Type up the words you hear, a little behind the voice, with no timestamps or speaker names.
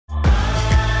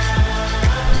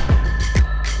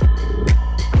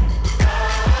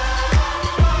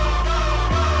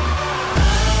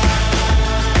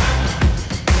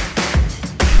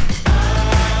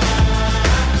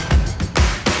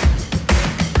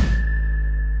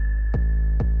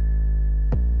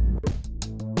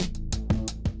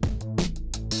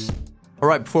All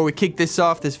right, before we kick this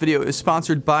off, this video is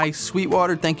sponsored by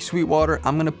Sweetwater. Thank you, Sweetwater.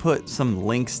 I'm gonna put some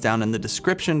links down in the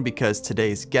description because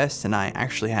today's guest and I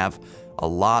actually have a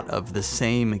lot of the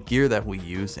same gear that we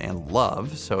use and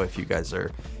love. So if you guys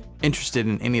are interested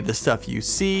in any of the stuff you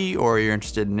see, or you're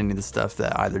interested in any of the stuff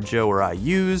that either Joe or I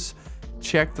use,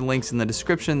 check the links in the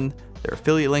description. They're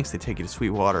affiliate links, they take you to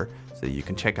Sweetwater so that you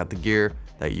can check out the gear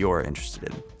that you're interested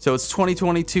in. So it's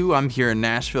 2022, I'm here in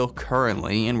Nashville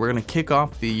currently, and we're gonna kick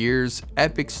off the year's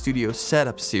Epic Studio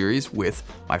Setup series with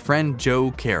my friend Joe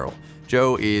Carrell.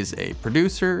 Joe is a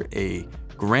producer, a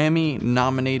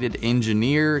Grammy-nominated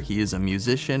engineer, he is a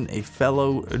musician, a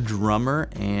fellow drummer,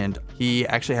 and he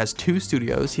actually has 2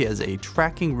 studios. He has a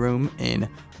tracking room in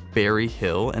Berry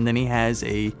Hill, and then he has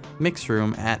a mix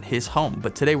room at his home.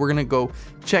 But today we're gonna go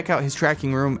check out his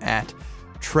tracking room at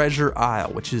Treasure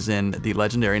Isle, which is in the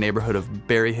legendary neighborhood of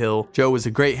Berry Hill. Joe is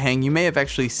a great hang. You may have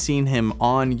actually seen him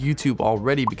on YouTube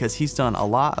already because he's done a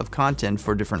lot of content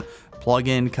for different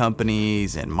plug-in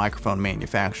companies and microphone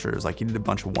manufacturers. Like, he did a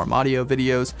bunch of warm audio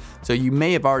videos. So you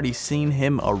may have already seen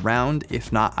him around.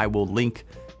 If not, I will link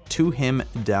to him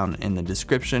down in the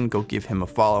description. Go give him a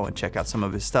follow and check out some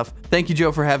of his stuff. Thank you,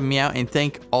 Joe, for having me out, and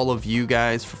thank all of you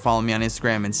guys for following me on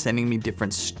Instagram and sending me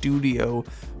different studio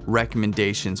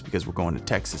recommendations because we're going to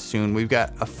Texas soon. We've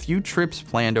got a few trips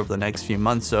planned over the next few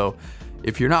months, so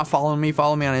if you're not following me,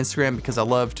 follow me on Instagram because I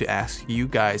love to ask you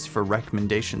guys for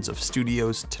recommendations of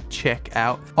studios to check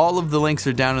out. All of the links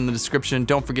are down in the description.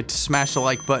 Don't forget to smash the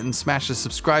like button, smash the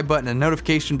subscribe button, and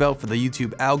notification bell for the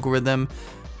YouTube algorithm.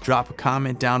 Drop a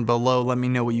comment down below. Let me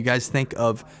know what you guys think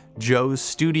of Joe's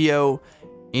studio,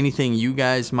 anything you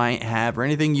guys might have, or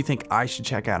anything you think I should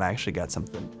check out. I actually got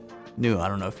something new. I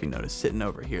don't know if you noticed sitting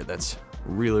over here. That's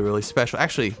really, really special.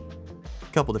 Actually,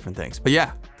 a couple different things. But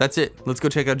yeah, that's it. Let's go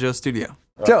check out Joe's studio.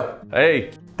 Joe.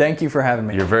 Hey. Thank you for having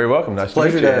me. You're very welcome. Nice to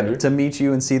meet you, Andrew. To meet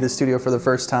you and see the studio for the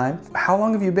first time. How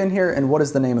long have you been here, and what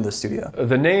is the name of the studio?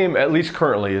 The name, at least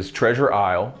currently, is Treasure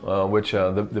Isle, which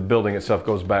the building itself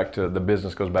goes back to, the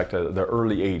business goes back to the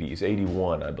early 80s,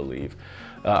 81, I believe.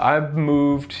 I've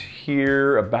moved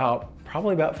here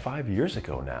probably about 5 years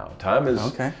ago now. Time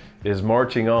is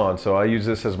marching on, so I use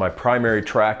this as my primary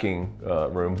tracking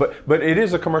room. But it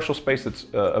is a commercial space that's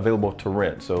available to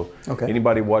rent. So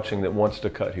anybody watching that wants to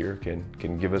cut here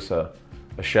can give us a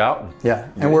shout. Yeah,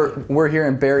 and we're here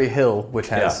in Berry Hill, which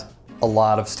has a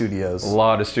lot of studios. A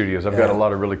lot of studios. I've got a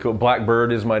lot of really cool.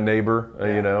 Blackbird is my neighbor.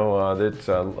 You know, it's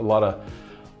a lot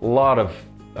of.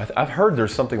 I've heard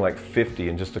there's something like 50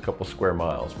 in just a couple square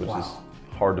miles, which is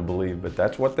hard to believe, but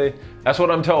that's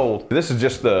what I'm told. This is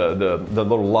just the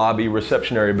little lobby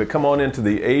reception area, but come on into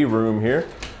the A room here.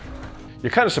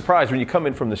 You're kind of surprised when you come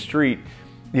in from the street,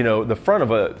 you know, the front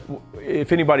of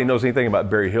if anybody knows anything about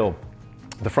Berry Hill,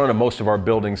 the front of most of our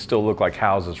buildings still look like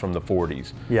houses from the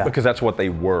 40s. Yeah. Because that's what they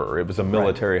were. It was a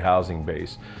military housing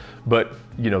base. But,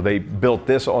 you know, they built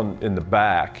this in the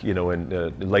back, you know, in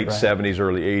the late 70s,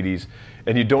 early 80s,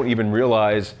 and you don't even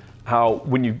realize how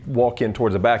when you walk in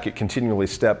towards the back, it continually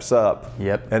steps up.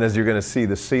 Yep. And as you're going to see,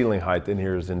 the ceiling height in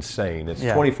here is insane. It's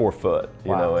 24 foot,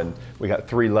 you know, and we got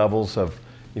 3 levels of,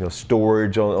 you know,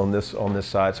 storage on this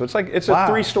side. So it's like, it's a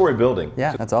 3-story building.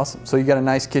 Yeah, that's awesome. So you got a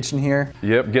nice kitchen here.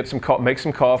 Yep, make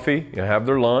some coffee, you know, have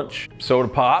their lunch, soda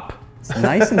pop. It's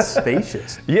nice and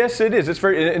spacious. Yes, it is. It's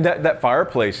very, and that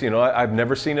fireplace, you know, I've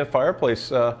never seen a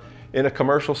fireplace in a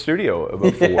commercial studio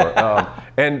before.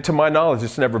 And to my knowledge,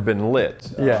 it's never been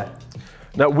lit.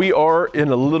 Now we are in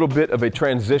a little bit of a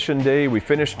transition day. We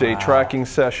finished a tracking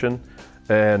session,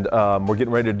 and we're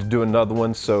getting ready to do another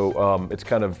one. So it's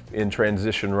kind of in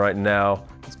transition right now.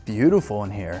 It's beautiful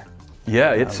in here.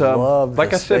 Yeah, it's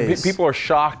like I said, people are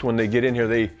shocked when they get in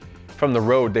here. From the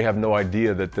road, they have no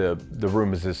idea that the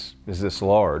room is this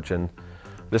large. And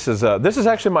this is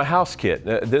actually my house kit.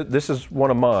 This is one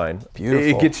of mine.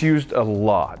 Beautiful. It gets used a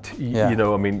lot. You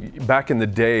know, I mean, back in the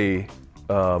day,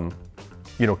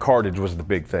 you know, cartage was the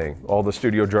big thing. All the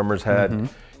studio drummers had,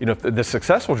 you know, the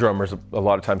successful drummers a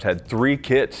lot of times had 3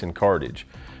 kits in cartage.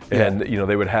 And, you know,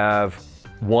 they would have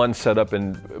one set up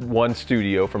in one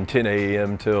studio from 10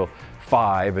 a.m. till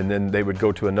 5, and then they would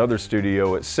go to another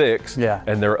studio at 6,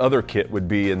 and their other kit would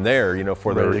be in there, you know,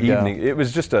 for their evening. It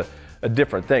was just a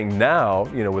different thing. Now,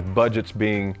 you know, with budgets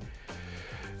being,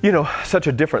 you know, such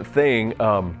a different thing,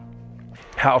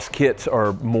 house kits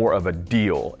are more of a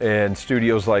deal, and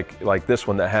studios like this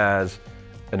one that has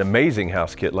an amazing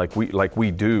house kit like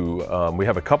we do. We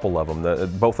have a couple of them,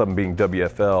 both of them being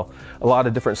WFL. A lot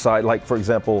of different size. Like for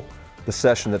example, the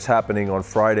session that's happening on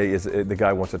Friday is the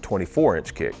guy wants a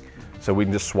 24-inch kick, so we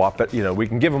can just swap it. You know, we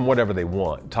can give them whatever they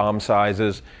want. Tom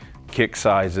sizes. kick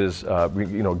sizes,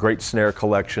 you know, great snare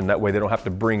collection. That way they don't have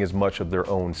to bring as much of their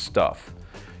own stuff.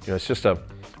 You know,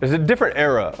 it's a different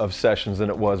era of sessions than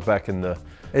it was back in the.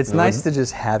 It's nice to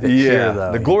just have it here,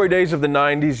 though. The glory days of the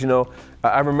 90s, you know,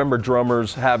 I remember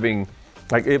drummers having,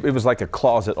 like, it was like a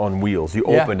closet on wheels. You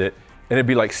opened it, and it'd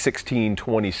be like 16,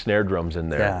 20 snare drums in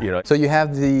there, you know. So you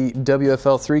have the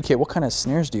WFL3 kit. What kind of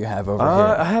snares do you have over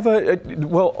here? I have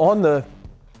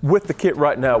with the kit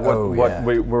right now,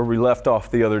 where we left off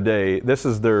the other day, this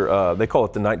is their, they call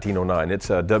it the 1909. It's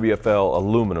a WFL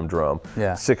aluminum drum,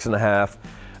 6.5.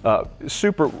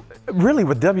 Really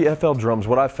with WFL drums,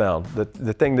 what I found,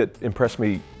 the thing that impressed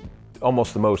me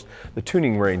almost the most, the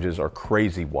tuning ranges are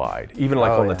crazy wide, even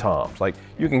like on the toms. Like,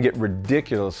 you can get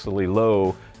ridiculously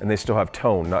low and they still have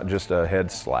tone, not just a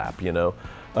head slap, you know.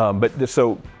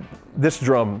 So this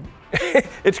drum,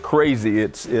 it's crazy.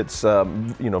 It's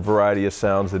you know, variety of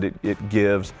sounds that it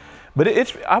gives. But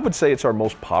I would say it's our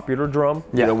most popular drum,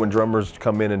 you know, when drummers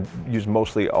come in and use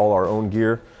mostly all our own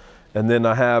gear. And then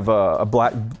I have a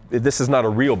black, this is not a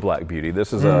real Black Beauty.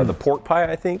 This is the pork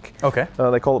pie, I think. Okay.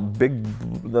 They call it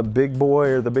the big boy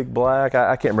or the big black.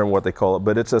 I can't remember what they call it,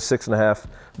 but it's a 6.5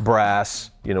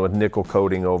 brass, you know, with nickel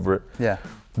coating over it. Yeah.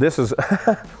 This is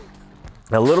a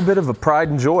little bit of a pride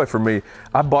and joy for me.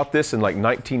 I bought this in like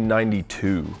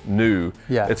 1992, new.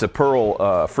 Yeah. It's a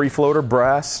Pearl free floater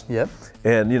brass. Yep.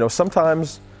 And you know,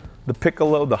 sometimes the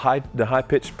piccolo, the high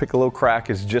pitched piccolo crack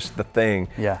is just the thing.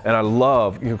 Yeah. And I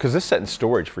love, you know, because this sat in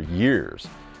storage for years.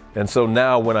 And so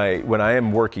now when I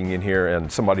am working in here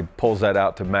and somebody pulls that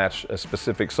out to match a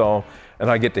specific song, and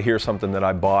I get to hear something that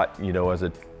I bought, you know, as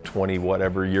a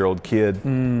 20-whatever-year-old kid,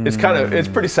 it's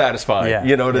pretty satisfying,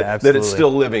 you know, that it's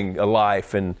still living a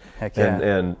life and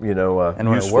you know, and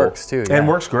when useful. It works too. And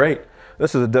works great.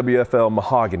 This is a WFL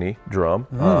mahogany drum.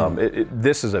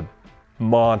 This is a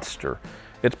monster.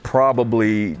 It's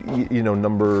probably, you know,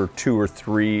 number 2 or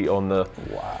 3 on the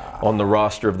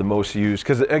roster of the most used.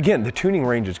 Because again, the tuning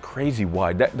range is crazy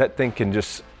wide. That thing can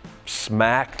just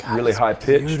smack really high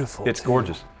pitch. Beautiful. It's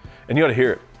gorgeous, and you ought to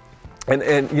hear it.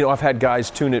 And you know, I've had guys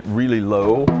tune it really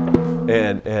low,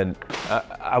 and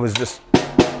I was just.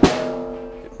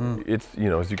 It's, you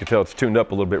know, as you can tell, it's tuned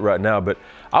up a little bit right now. But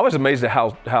I was amazed at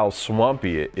how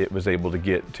swampy it was able to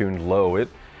get tuned low.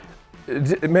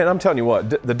 Man, I'm telling you what,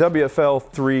 the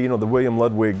WFL3, you know, the William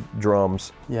Ludwig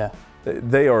drums,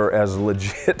 they are as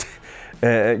legit,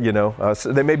 you know,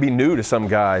 so they may be new to some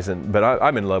guys, but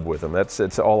I'm in love with them.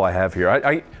 It's all I have here.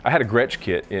 I had a Gretsch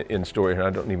kit in storage, and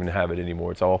I don't even have it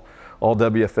anymore. It's all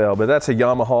WFL, but that's a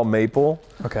Yamaha maple.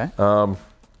 Okay.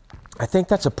 I think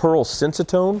that's a Pearl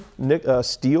Sensitone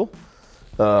steel.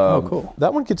 Oh, cool.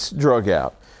 That one gets drug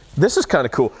out. This is kind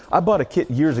of cool. I bought a kit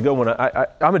years ago when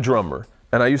I'm a drummer.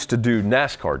 And I used to do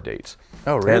NASCAR dates.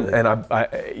 Oh, really? And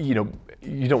I, you know,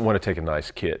 you don't want to take a nice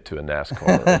kit to a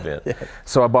NASCAR event.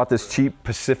 So I bought this cheap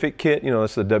Pacific kit. You know,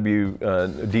 it's the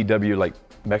DW, like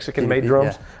Mexican-made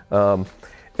drums.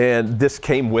 And this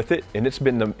came with it, and it's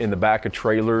been in the back of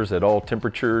trailers at all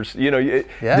temperatures. You know,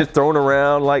 just thrown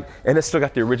around and it's still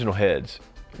got the original heads.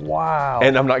 Wow.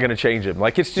 And I'm not going to change them.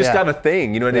 Like, it's just got a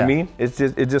thing. You know what I mean? It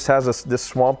just has this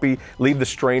swampy. Leave the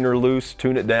strainer loose,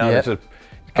 tune it down. It's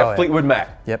got Fleetwood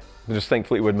Mac. Yep. Just think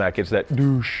Fleetwood Mac. It's that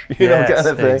douche, you know, kind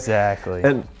of thing. Exactly.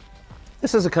 And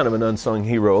this is a kind of an unsung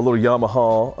hero, a little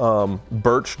Yamaha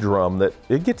birch drum that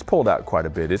it gets pulled out quite a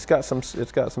bit. It's got some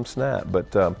snap,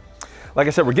 but like I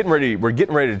said, we're getting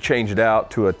ready to change it out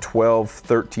to a 12,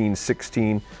 13,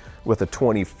 16 with a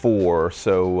 24.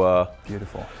 So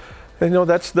beautiful. You know,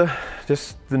 that's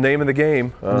just the name of the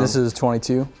game. This is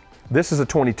 22. This is a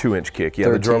 22-inch kick. Yeah,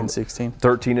 13 the drum, and 16.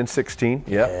 13 and 16.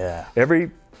 Yeah.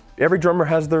 Every drummer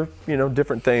has their, you know,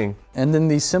 different thing. And then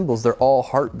these cymbals, they're all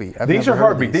heartbeat. These are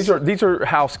heartbeat. These are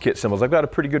house kit cymbals. I've got a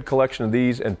pretty good collection of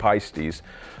these and Pistes.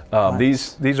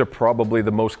 Nice. These are probably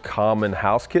the most common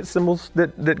house kit cymbals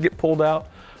that get pulled out.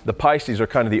 The Pistes are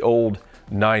kind of the old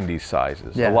 90s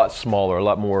sizes. A lot smaller, a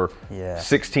lot more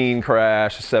 16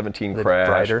 crash, 17 crash.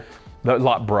 Brighter. A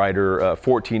lot brighter,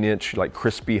 14-inch, like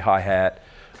crispy hi-hat.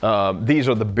 These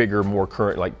are the bigger, more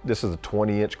current, like this is a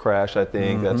 20-inch crash, I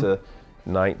think. That's a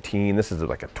 19. This is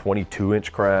like a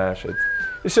 22-inch crash.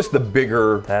 It's just the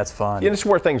bigger. That's fun. Yeah, it's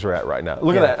where things are at right now.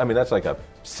 Look at that. I mean, that's like a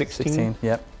 16. 16,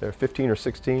 yep. They're 15 or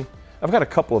 16. I've got a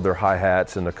couple of their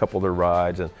hi-hats and a couple of their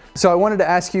rides. So I wanted to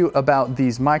ask you about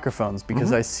these microphones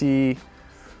because I see,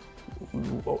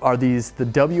 are these the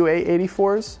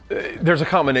WA-84s? There's a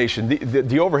combination. The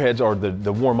overheads are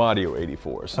the Warm Audio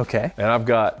 84s. Okay. And I've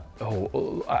got,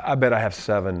 I bet I have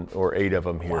 7 or 8 of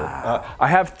them here. Wow. I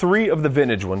have 3 of the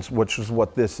vintage ones, which is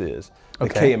what this is. The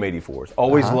KM84s.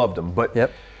 Always loved them. But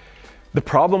The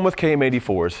problem with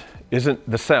KM84s isn't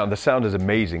the sound. The sound is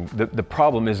amazing. The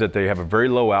problem is that they have a very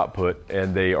low output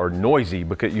and they are noisy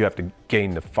because you have to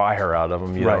gain the fire out of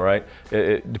them, you know, right?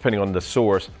 Depending on the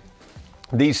source.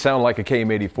 These sound like a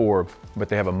KM84, but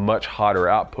they have a much hotter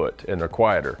output and they're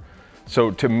quieter.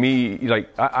 So to me, like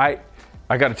I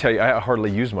got to tell you, I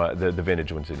hardly use the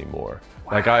vintage ones anymore.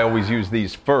 Wow. Like I always use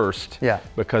these first,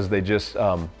 because they just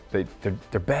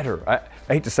they're better. I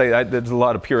hate to say that, there's a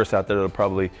lot of purists out there that'll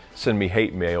probably send me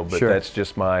hate mail, but that's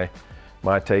just my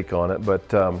take on it.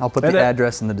 But I'll put the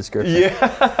address in the description.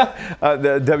 Yeah,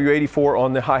 the W84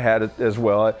 on the hi-hat as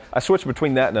well. I switched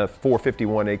between that and a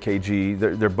 451 AKG.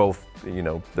 They're both, you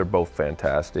know, they're both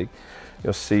fantastic.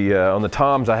 You'll see on the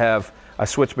toms I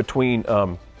switch between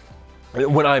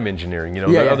when I'm engineering. You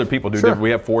know, other people do. Sure.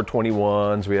 We have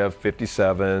 421s, we have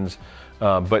 57s,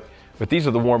 but these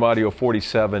are the Warm Audio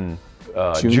 47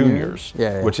 Juniors,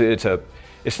 which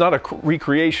it's not a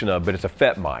recreation of, but it's a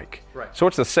FET mic. Right. So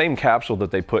it's the same capsule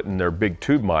that they put in their big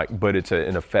tube mic, but it's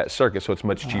in a FET circuit, so it's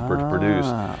much cheaper to produce.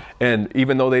 And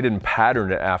even though they didn't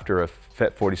pattern it after a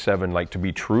FET 47, like to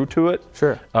be true to it,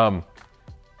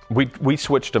 we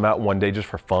switched them out one day just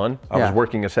for fun. I was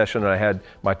working a session and I had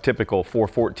my typical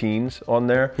 414s on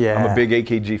there. I'm a big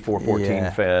AKG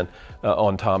 414 fan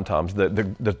on tom-toms.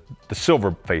 The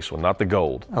silver face one, not the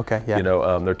gold. You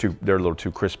know, they're a little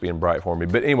too crispy and bright for me.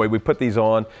 But anyway, we put these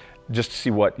on just to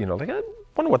see what, you know, like I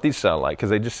wonder what these sound like, because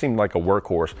they just seemed like a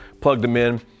workhorse. Plugged them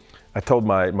in. I told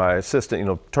my assistant, you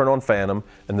know, turn on Phantom,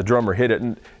 and the drummer hit it,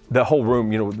 and the whole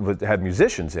room, you know, had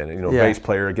musicians in it. You know, bass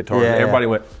player, guitar, everybody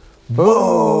went,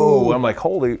 whoa! I'm like,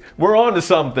 holy, we're on to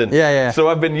something. So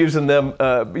I've been using them,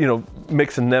 you know,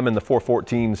 mixing them in the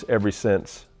 414s ever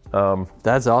since.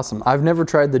 That's awesome. I've never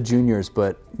tried the Juniors,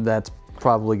 but that's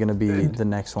probably going to be the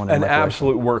next one. An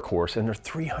absolute workhorse, and they're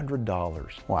 $300.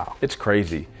 Wow. It's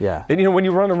crazy. And you know, when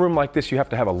you run a room like this, you have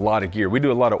to have a lot of gear. We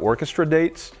do a lot of orchestra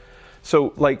dates.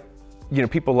 So like, you know,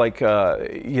 people like,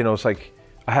 you know, it's like,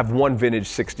 I have one vintage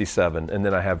 67, and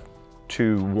then I have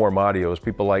 2 Warm Audios.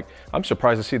 People like, I'm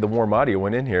surprised to see the Warm Audio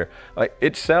went in here. Like,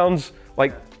 it sounds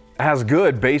like as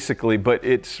good basically, but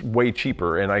it's way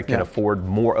cheaper and I can afford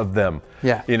more of them.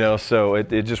 You know, so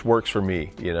it just works for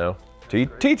me, you know. To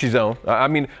each his own. I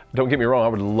mean, don't get me wrong, I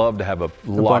would love to have a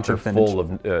locker full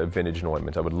of vintage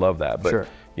Neumanns. I would love that, but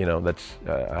you know, that's,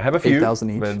 I have a few. 8,000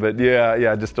 each. But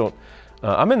yeah, I just don't,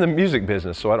 I'm in the music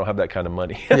business, so I don't have that kind of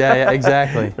money.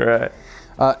 Exactly. Right.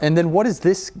 And then what is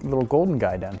this little golden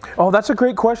guy done? Oh, that's a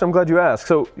great question. I'm glad you asked.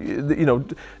 So, you know,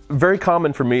 very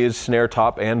common for me is snare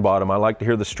top and bottom. I like to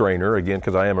hear the strainer, again,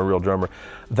 because I am a real drummer.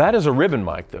 That is a ribbon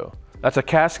mic, though. That's a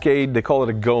Cascade. They call it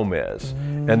a Gomez.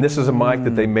 And this is a mic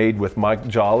that they made with Mike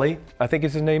Jolly, I think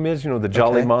his name is, you know, the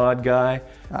Jolly Mod guy.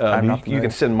 You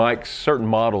can send Mike certain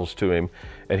models to him,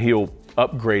 and he'll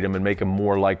upgrade them and make them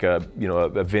more like a, you know,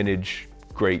 a vintage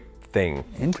great thing.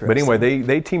 Interesting. But anyway,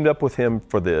 they teamed up with him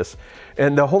for this,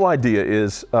 and the whole idea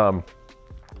is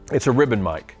it's a ribbon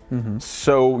mic.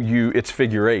 So it's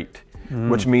figure 8,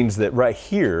 which means that right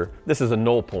here, this is a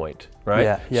null point,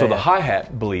 right? So the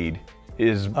hi-hat bleed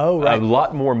is a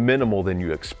lot more minimal than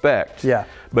you expect.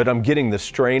 But I'm getting the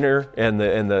strainer and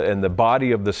the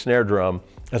body of the snare drum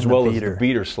as well as the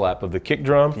beater slap of the kick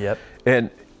drum. And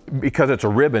because it's a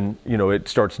ribbon, you know, it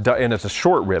starts, and it's a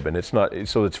short ribbon. It's not,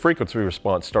 so its frequency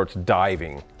response starts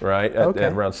diving, right?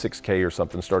 At around 6K or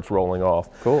something, starts rolling off.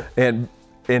 And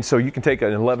so you can take an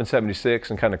 1176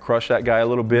 and kind of crush that guy a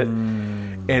little bit,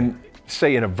 and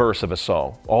say in a verse of a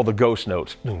song, all the ghost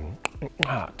notes. The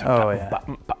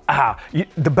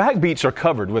backbeats are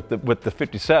covered with the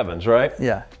 57s,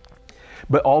 right?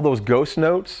 But all those ghost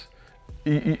notes,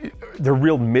 they're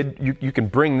real mid. You can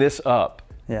bring this up.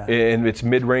 And its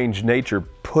mid-range nature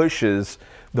pushes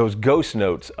those ghost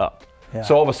notes up.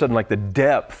 So all of a sudden, like the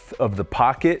depth of the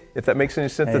pocket, if that makes any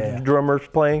sense, that the drummer's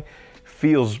playing,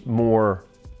 feels more,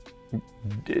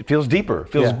 it feels deeper,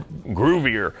 feels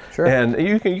groovier. And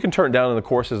you can turn it down in the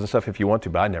courses and stuff if you want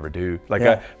to, but I never do.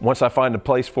 Like once I find a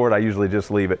place for it, I usually just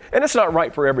leave it. And it's not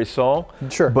right for every song,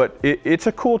 but it's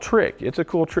a cool trick. It's a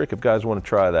cool trick if guys want to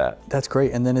try that. That's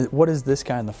great. And then what is this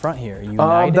guy in the front here?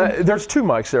 United? There's 2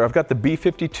 mics there. I've got the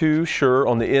B52 Shure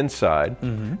on the inside,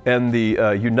 and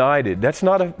the United. That's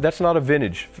not a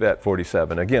vintage FET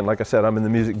 47. Again, like I said, I'm in the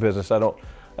music business. I don't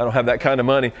have that kind of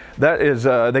money. That is,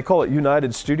 they call it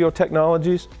United Studio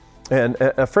Technologies. And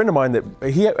a friend of mine, that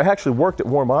he actually worked at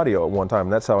Warm Audio at one time,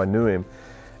 and that's how I knew him.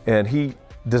 And he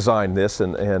designed this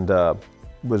and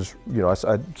was, you know,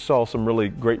 I saw some really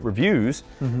great reviews,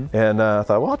 and I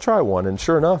thought, well, I'll try one. And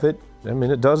sure enough, it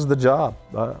does the job.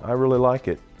 I really like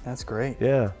it. That's great.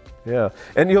 Yeah.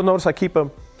 And you'll notice I keep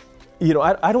them You know,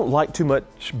 I don't like too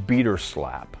much beat or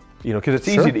slap. You know, because it's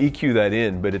easy to EQ that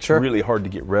in, but it's really hard to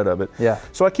get rid of it. Yeah.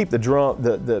 So I keep the drum,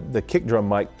 the kick drum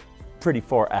mic pretty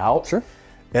far out. Sure.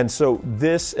 And so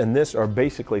this and this are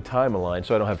basically time aligned,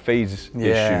 so I don't have phase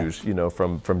issues, you know,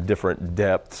 from different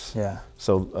depths. Yeah.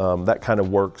 So that kind of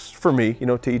works for me, you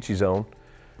know, to each his own.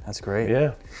 That's great.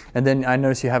 Yeah. And then I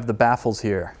notice you have the baffles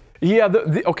here. Yeah,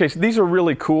 okay, so these are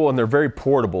really cool and they're very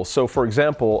portable. So for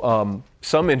example,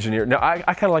 some engineer, now I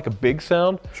kind of like a big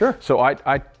sound. Sure. So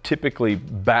I typically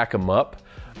back them up,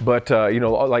 but you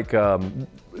know, like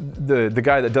the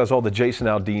guy that does all the Jason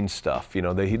Aldean stuff, you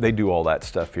know, they do all that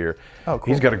stuff here. Oh,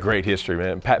 cool. He's got a great history,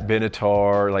 man. Pat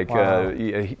Benatar, like,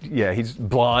 yeah, he's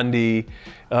Blondie.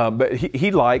 But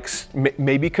he likes,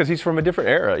 maybe because he's from a different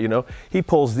era, you know, he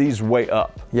pulls these way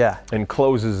up and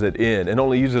closes it in and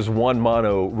only uses one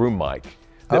mono room mic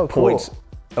that points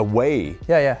away,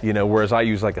 you know, whereas I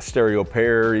use like a stereo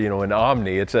pair, you know, an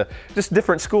Omni. It's just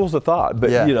different schools of thought.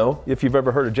 But, you know, if you've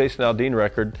ever heard a Jason Aldean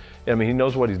record, I mean, he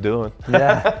knows what he's doing.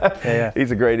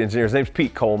 He's a great engineer. His name's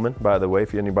Pete Coleman, by the way,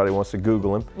 if anybody wants to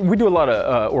Google him. We do a lot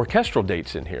of orchestral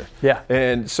dates in here.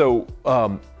 And so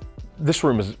this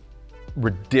room is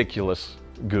ridiculous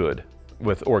good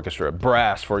with orchestra.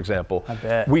 Brass, for example. I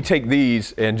bet. We take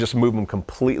these and just move them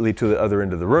completely to the other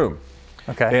end of the room.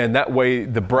 Okay. And that way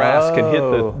the brass can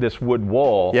hit this wood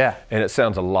wall and it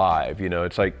sounds alive. You know,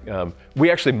 it's like, we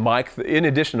actually mic, in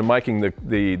addition to miking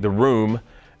the room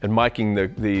and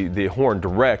miking the horn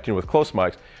direct, you know, with close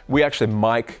mics, we actually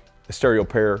mic the stereo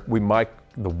pair, we mic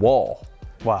the wall.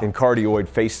 In cardioid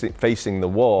facing the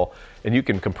wall. And you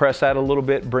can compress that a little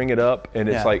bit, bring it up, and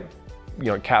it's like, you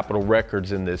know, Capitol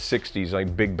Records in the 60s,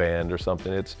 like big band or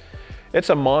something. It's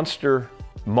a monster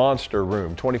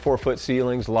room. 24-foot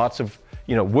ceilings, lots of,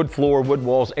 you know, wood floor, wood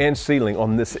walls, and ceiling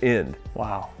on this end.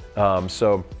 Wow.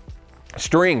 So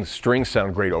strings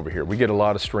sound great over here. We get a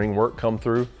lot of string work come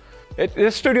through.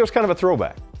 This studio's kind of a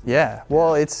throwback. Yeah,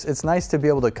 well, it's nice to be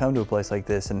able to come to a place like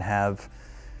this and have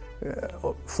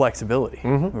flexibility,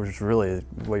 which is really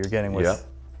what you're getting with,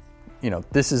 you know,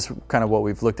 this is kind of what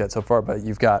we've looked at so far, but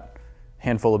you've got a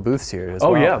handful of booths here as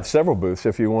well. Oh yeah, several booths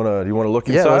if you want to look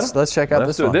inside. Yeah, let's check out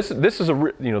this one. This is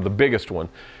you know, the biggest one.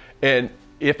 And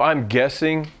if I'm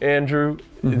guessing, Andrew,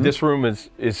 this room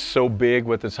is so big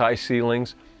with its high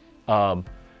ceilings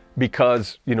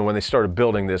because, you know, when they started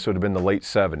building this, it would have been the late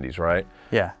 70s, right?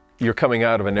 Yeah. You're coming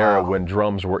out of an era when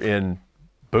drums were in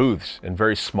booths and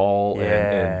very small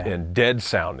and dead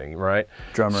sounding, right?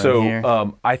 Drummer in here.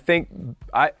 So I think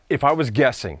if I was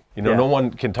guessing, you know, no one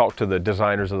can talk to the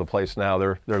designers of the place now,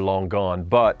 they're long gone,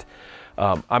 but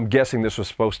I'm guessing this was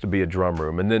supposed to be a drum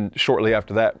room. And then shortly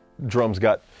after that, drums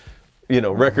got, you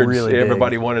know, records, really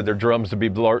everybody wanted their drums to be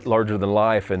larger than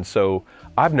life, and so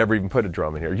I've never even put a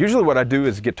drum in here. Usually what I do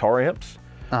is guitar amps.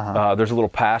 There's a little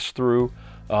pass-through.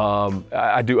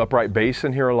 I do upright bass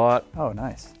in here a lot. Oh,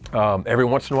 nice. Every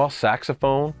once in a while,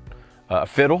 saxophone,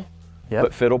 fiddle.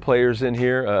 Put fiddle players in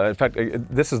here. In fact,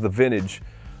 this is the vintage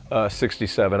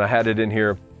 67. I had it in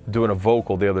here doing a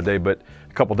vocal the other day, but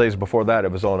a couple days before that,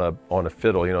 it was on a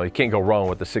fiddle. You know, you can't go wrong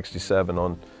with the 67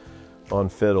 on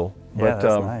fiddle. Yeah, but,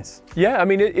 that's nice. Yeah, I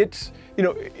mean, it's, you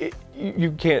know,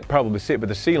 you can't probably see it, but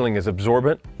the ceiling is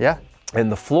absorbent. Yeah.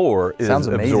 And the floor is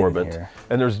absorbent. Here.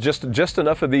 And there's just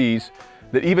enough of these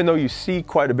that even though you see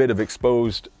quite a bit of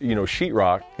exposed, you know,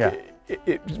 sheetrock,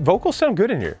 vocals sound good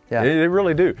in here. Yeah. They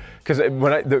really do. Because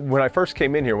when I first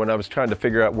came in here, when I was trying to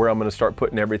figure out where I'm going to start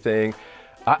putting everything,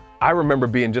 I remember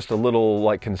being just a little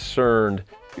like concerned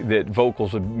that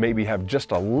vocals would maybe have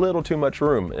just a little too much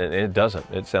room, and it doesn't.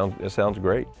 It sounds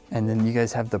great. And then you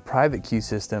guys have the private Q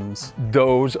systems.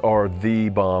 Those are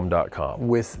thebomb.com.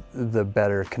 With the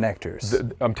better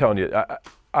connectors. I'm telling you,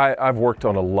 I've worked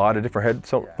on a lot of different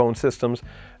headphone systems,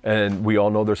 and we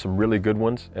all know there's some really good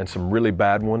ones and some really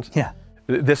bad ones. Yeah.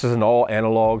 This is an all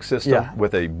analog system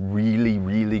with a really,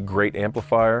 really great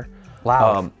amplifier.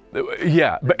 Loud.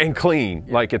 And clean,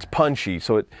 like it's punchy,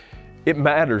 so it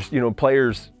matters. You know,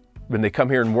 players, when they come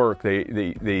here and work,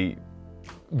 they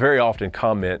very often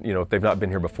comment, you know, if they've not been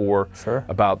here before,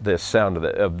 about the sound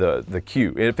of the cue.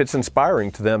 And if it's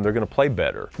inspiring to them, they're going to play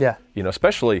better. Yeah. You know,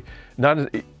 especially not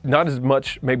as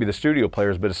much maybe the studio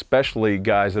players, but especially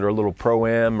guys that are a little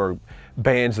pro-am or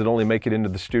bands that only make it into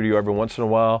the studio every once in a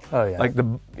while. Oh yeah. Like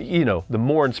the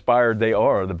more inspired they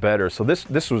are, the better. So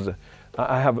this was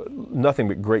I have nothing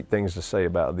but great things to say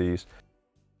about these.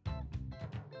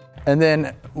 And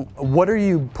then, what are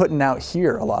you putting out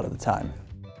here a lot of the time?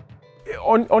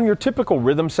 On your typical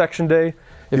rhythm section day,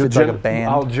 if it's like a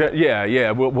band?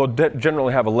 We'll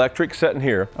generally have electric set in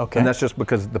here. Okay. And that's just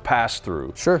because the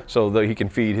pass-through. Sure. So that he can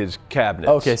feed his cabinet.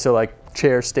 Okay, so like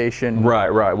chair station.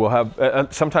 Right. We'll have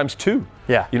sometimes 2.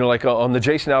 Yeah. You know, like on the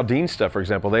Jason Aldean stuff, for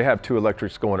example, they have 2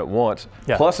 electrics going at once,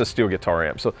 plus a steel guitar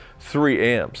amp, so 3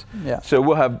 amps. Yeah. So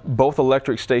we'll have both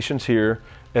electric stations here,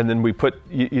 and then we put,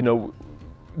 you know,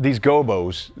 these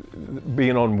gobos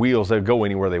being on wheels, they go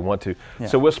anywhere they want to. Yeah.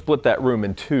 So we'll split that room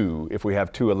in 2 if we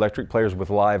have 2 electric players with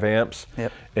live amps,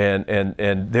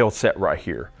 and they'll set right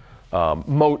here.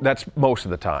 That's most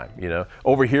of the time, you know.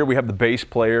 Over here we have the bass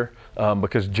player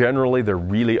because generally they're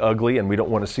really ugly and we don't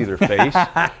want to see their face.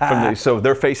 So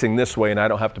they're facing this way and I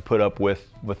don't have to put up with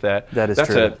that. That's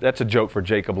true. That's a joke for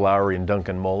Jacob Lowry and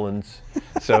Duncan Mullins.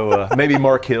 So maybe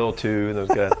Mark Hill too, those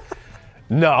guys.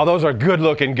 No, those are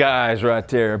good-looking guys right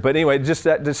there. But anyway,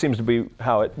 that just seems to be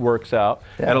how it works out.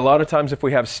 Yeah. And a lot of times if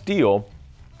we have steel,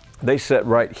 they set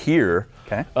right here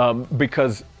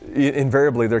because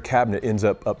invariably their cabinet ends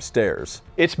up upstairs.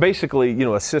 It's basically, you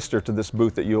know, a sister to this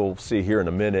booth that you'll see here in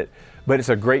a minute, but it's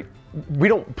a great,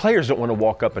 players don't want to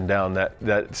walk up and down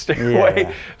that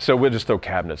stairway, so we'll just throw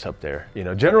cabinets up there. You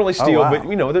know, generally steel, but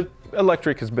you know, the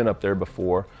electric has been up there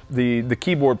before. The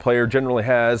keyboard player generally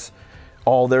has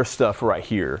all their stuff right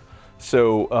here.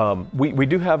 So we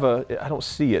do have I don't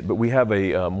see it, but we have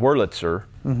a Wurlitzer.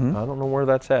 I don't know where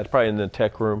that's at. It's probably in the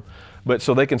tech room. But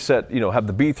so they can set, you know, have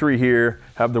the B3 here,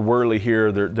 have the Whirly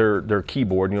here, their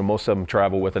keyboard. You know, most of them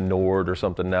travel with a Nord or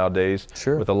something nowadays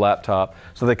with a laptop.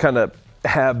 So they kind of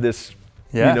have this,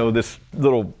 you know, this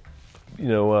little, you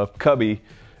know, cubby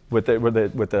with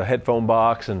the headphone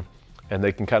box, and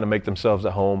they can kind of make themselves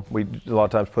at home. We a lot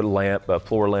of times put a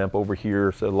floor lamp over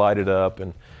here, so light it up,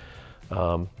 and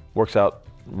works out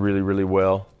really, really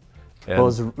well. And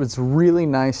well, it's really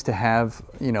nice to have,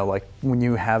 you know, like when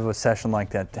you have a session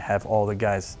like that, to have all the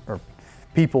guys or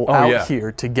people out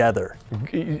here together.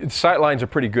 Sight lines are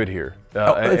pretty good here.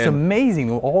 It's amazing,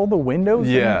 all the windows.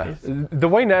 Yeah, the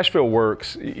way Nashville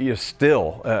works, you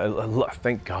still,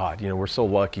 thank God, you know, we're so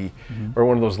lucky. We're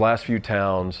one of those last few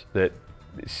towns that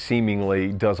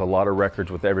seemingly does a lot of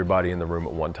records with everybody in the room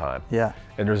at one time. Yeah.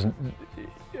 And there's,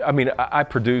 I mean, I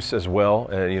produce as well,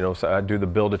 and you know, so I do the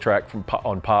build a track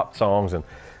on pop songs, and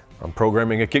I'm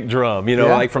programming a kick drum, you know,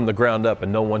 like from the ground up,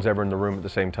 and no one's ever in the room at the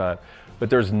same time. But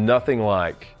there's nothing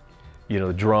like, you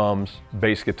know, drums,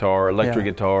 bass guitar, electric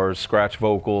guitars, scratch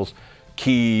vocals,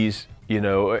 keys, you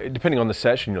know, depending on the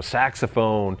session, you know,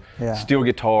 saxophone, steel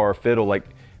guitar, fiddle, like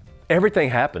everything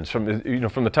happens from, you know,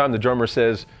 from the time the drummer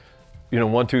says, you know,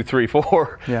 1, 2, 3,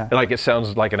 4, and like it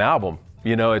sounds like an album.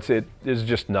 You know, there's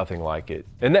just nothing like it.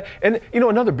 And you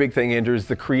know, another big thing, Andrew, is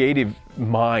the creative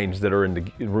minds that are in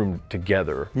the room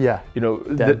together. Yeah. You know,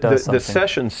 the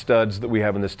session studs that we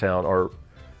have in this town are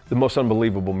the most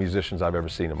unbelievable musicians I've ever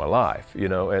seen in my life. You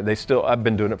know, and I've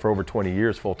been doing it for over 20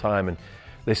 years full time, and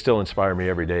they still inspire me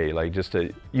every day. Like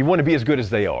you want to be as good as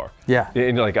they are. Yeah.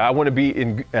 And like I want to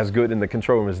be as good in the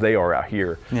control room as they are out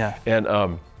here. Yeah.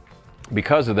 And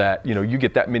because of that, you know, you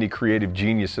get that many creative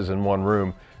geniuses in one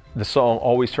room, the song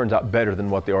always turns out better than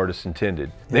what the artist intended.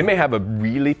 They may have a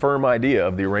really firm idea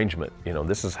of the arrangement. You know,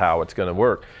 this is how it's going to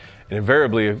work. And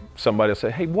invariably, somebody will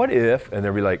say, hey, what if? And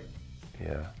they'll be like,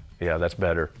 yeah, that's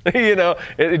better. You know,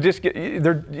 they're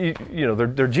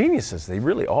geniuses. They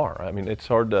really are. I mean, it's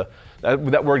hard to,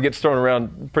 that word gets thrown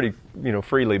around pretty, you know,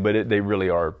 freely, but they really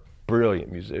are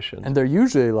brilliant musicians. And they're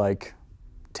usually like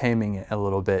taming it a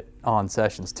little bit on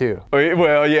sessions too.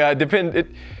 Well, yeah,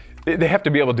 they have to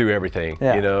be able to do everything,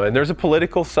 you know, and there's a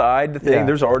political side to things. Yeah.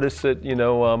 There's artists that, you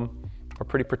know, are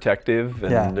pretty protective,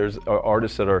 and there's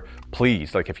artists that are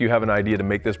pleased. Like, if you have an idea to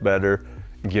make this better,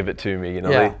 give it to me. You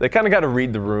know, they kind of got to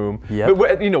read the room. Yep.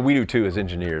 But, you know, we do too as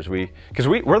engineers. Because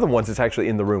we're the ones that's actually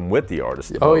in the room with the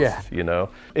artist. Oh, yeah. You know,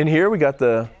 in here we got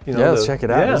the, you know. Let's check it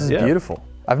out. This is beautiful.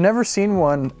 I've never seen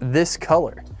one this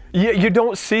color. Yeah, you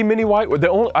don't see many white.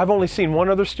 I've only seen one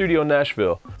other studio in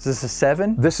Nashville. Is this a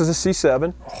 7? This is a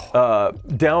C7.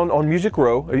 Down on Music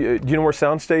Row. Do you know where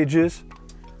Soundstage is?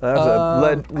 That's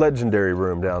a legendary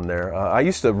room down there. I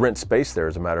used to rent space there,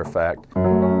 as a matter of fact.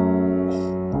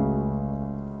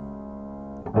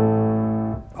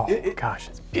 Oh gosh!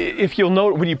 If you'll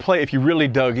note when you play, if you really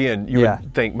dug in, you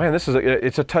would think, man, this is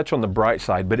it's a touch on the bright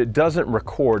side, but it doesn't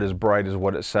record as bright as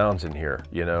what it sounds in here.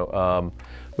 You know.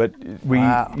 But what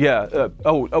I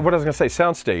was gonna say,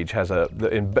 Soundstage has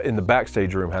in the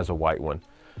backstage room has a white one.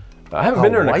 I haven't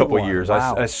been there in a couple of years.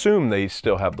 Wow. I assume they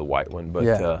still have the white one,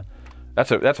 but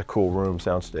that's a cool room,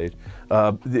 Soundstage.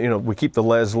 You know, we keep the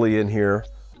Leslie in here,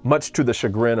 much to the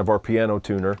chagrin of our piano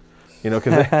tuner. You know,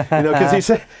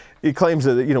 because he claims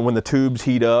that, you know, when the tubes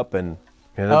heat up and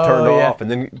turned off,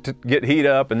 and then get heat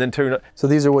up and then turn up. So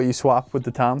these are what you swap with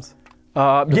the toms?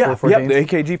 Yeah, the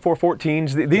AKG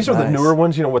 414s. These are the newer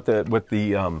ones, you know, with the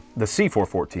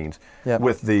C414s,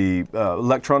 with the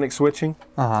electronic switching.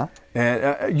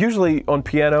 And usually on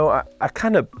piano,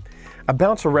 I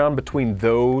bounce around between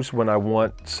those when I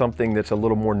want something that's a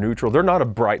little more neutral. They're not a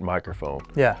bright microphone,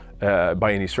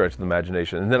 by any stretch of the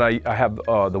imagination. And then I have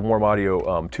the Warm Audio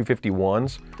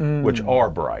 251s, which are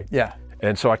bright.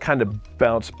 And so I kind of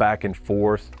bounce back and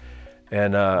forth.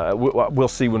 And we'll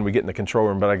see when we get in the control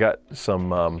room, but I got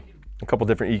some a couple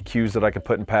different EQs that I can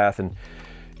put in path, and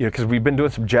you know, because we've been doing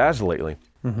some jazz lately,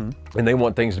 and they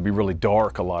want things to be really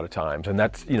dark a lot of times, and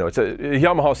that's, you know, it's a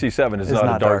Yamaha C7 is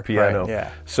not a dark piano,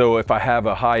 so if I have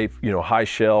a high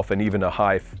shelf and even a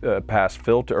high pass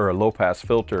filter or a low pass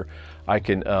filter, I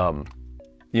can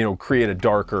you know, create a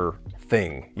darker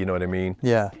thing. You know what I mean?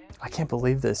 Yeah. I can't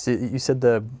believe this. You said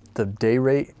the day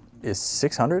rate is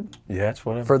 600? Yeah, that's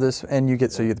what for this, and you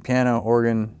get the piano,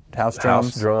 organ, house drums.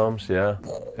 House drums, yeah,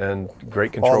 and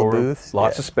great control all the room, booths,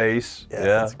 lots of space. Yeah,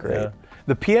 that's great.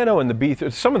 The piano and the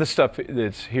B3, some of the stuff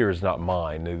that's here is not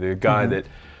mine. The guy that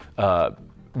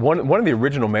one of the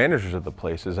original managers of the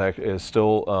place is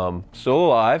still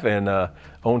alive and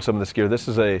owns some of this gear. This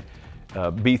is a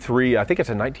B3. I think it's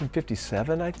a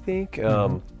 1957. I think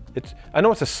I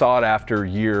know it's a sought after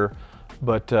year,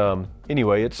 but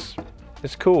anyway, it's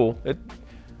cool.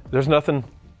 There's nothing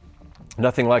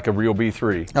like a real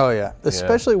B3. Oh yeah,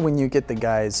 especially when you get the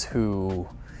guys who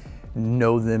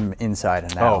know them inside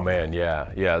and out. Oh man,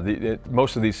 yeah.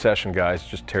 Most of these session guys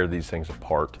just tear these things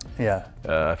apart. Yeah.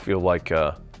 I feel like,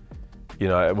 you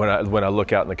know, when I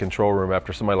look out in the control room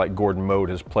after somebody like Gordon Mote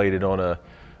has played it on a,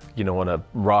 you know, on a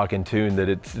rockin' tune, that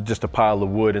it's just a pile of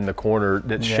wood in the corner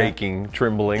that's shaking,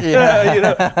 trembling, you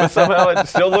know, but somehow it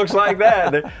still looks like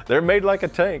that. They're made like a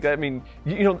tank. I mean,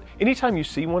 you know, anytime you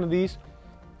see one of these,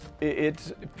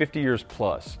 it's 50 years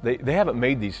plus. They haven't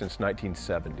made these since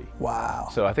 1970. Wow.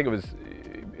 So I think it was,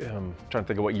 I'm trying to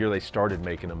think of what year they started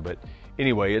making them, but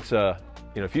anyway, it's a,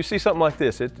 you know, if you see something like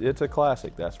this, it's a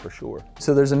classic, that's for sure.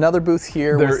 So there's another booth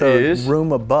here with a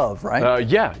room above, right?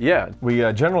 Yeah. We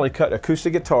generally cut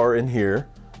acoustic guitar in here.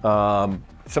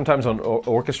 Sometimes on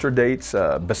orchestra dates,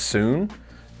 bassoon.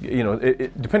 You know,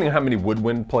 depending on how many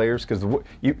woodwind players, because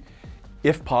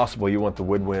if possible, you want the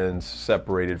woodwinds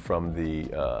separated from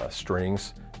the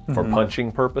strings for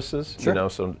punching purposes. You know,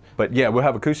 so but yeah, we'll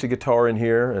have acoustic guitar in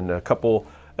here and a couple.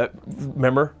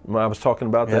 Remember when I was talking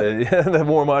about the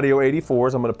Warm Audio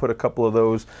 84s? I'm going to put a couple of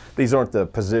those. These aren't the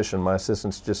position. My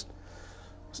assistant's just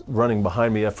running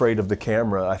behind me, afraid of the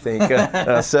camera, I think,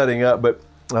 setting up. But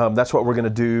that's what we're going to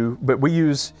do. But we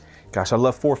use, gosh, I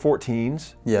love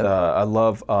 414s. Yeah. I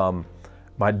love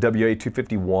my WA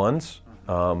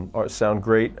 251s. Sound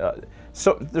great.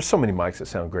 So there's so many mics that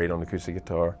sound great on acoustic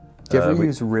guitar. Do you ever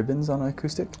use ribbons on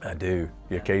acoustic? I do,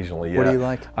 occasionally, yeah. What do you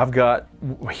like? I've got,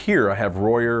 here I have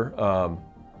Royer,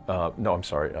 no, I'm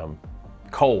sorry,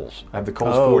 Coles. I have the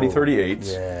Coles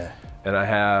 4038s. Yeah. And I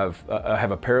have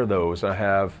a pair of those. I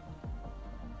have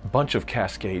a bunch of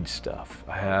Cascade stuff.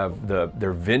 I have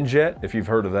their Vinjet, if you've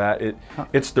heard of that.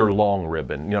 It's their long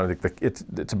ribbon. You know,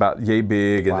 it's about yay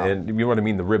big, and you know what I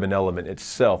mean. The ribbon element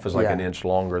itself is like an inch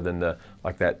longer than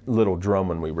like that little drum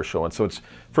one we were showing. So it's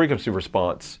frequency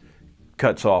response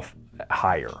cuts off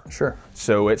higher. Sure.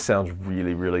 So it sounds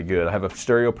really, really good. I have a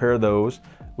stereo pair of those.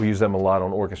 We use them a lot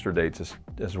on orchestra dates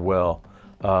as well.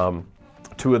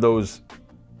 Two of those,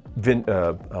 what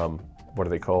are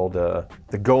they called? The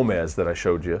Gomez that I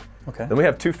showed you. Okay. Then we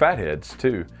have two Fatheads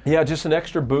too. Yeah, just an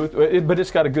extra booth, but it's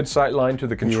got a good sight line to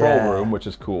the control room, which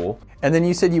is cool. And then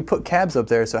you said you put cabs up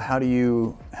there, so how do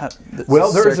you?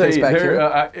 Well,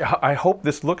 I hope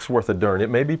this looks worth a darn.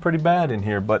 It may be pretty bad in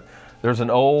here, but there's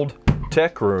an old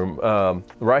tech room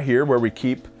right here where we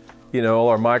keep, you know, all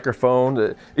our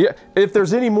microphones. Yeah, if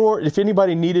there's any more, if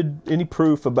anybody needed any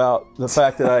proof about the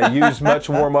fact that I use much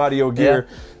Warm Audio gear,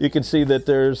 you can see that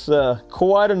there's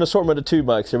quite an assortment of tube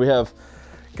mics here. We have,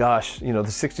 gosh, you know, the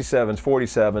 67s,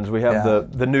 47s. We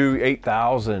have the new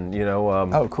 8000, you know.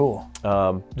 Oh, cool.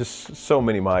 Just so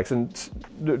many mics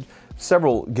and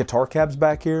several guitar cabs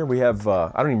back here. We have,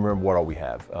 I don't even remember what all we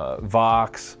have.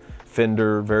 Vox,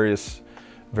 Fender, various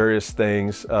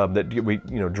things that we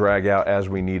drag out as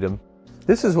we need them.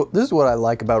 This is what I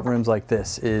like about rooms like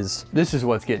this is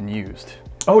what's getting used.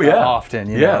 Oh yeah, often.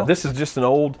 You know? This is just an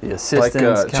old. The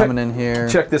assistants coming in here.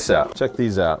 Check this out. Check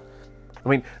these out. I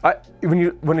mean, when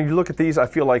you look at these, I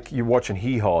feel like you're watching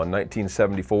Hee Haw in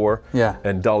 1974. Yeah.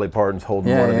 And Dolly Parton's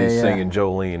holding one of these singing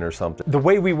Jolene or something. The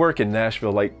way we work in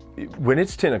Nashville, like when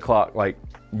it's 10 o'clock, like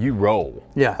you roll.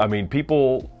 Yeah. I mean,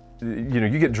 people, you know,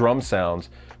 you get drum sounds.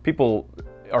 People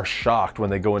are shocked when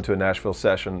they go into a Nashville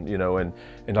session, you know, and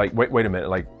like, wait a minute,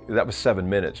 like that was 7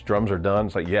 minutes. Drums are done.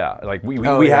 It's like, yeah, like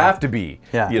we have to be.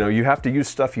 Yeah. You know, you have to use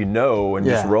stuff you know and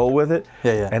just roll with it.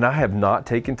 Yeah. And I have not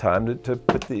taken time to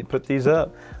put these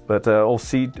up. But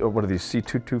what are these,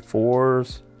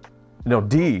 C224s? No,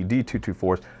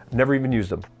 D224s. Never even used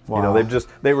them. Wow. You know,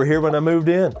 they were here when I moved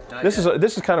in. This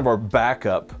is kind of our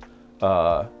backup,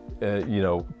 you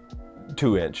know,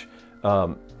 2-inch.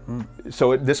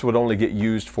 So this would only get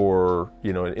used for,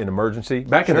 you know, in emergency.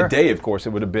 Back in the day, of course, it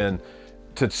would have been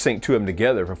to sync 2 of them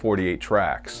together for 48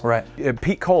 tracks. Right.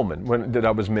 Pete Coleman, that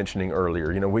I was mentioning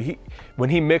earlier, you know, when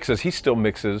he mixes, he still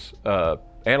mixes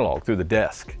analog through the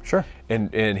desk. Sure.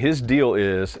 And his deal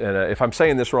is, and if I'm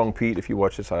saying this wrong, Pete, if you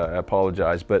watch this, I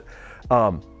apologize, but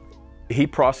he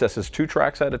processes 2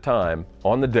 tracks at a time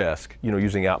on the desk, you know,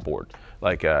 using Outboard.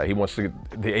 Like he wants to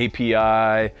get the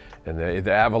API and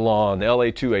the Avalon, the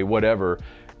LA2A, whatever,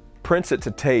 prints it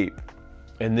to tape,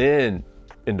 and then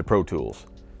into Pro Tools.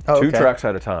 Oh, 2 tracks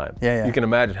at a time. Yeah. You can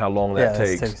imagine how long that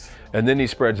takes. And then he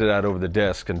spreads it out over the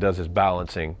desk and does his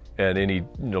balancing and any, you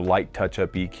know, light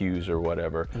touch-up EQs or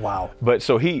whatever. Wow. But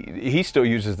so he still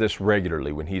uses this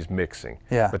regularly when he's mixing.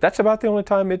 Yeah. But that's about the only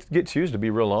time it gets used, to be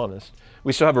real honest.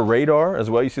 We still have a radar as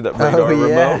well. You see that radar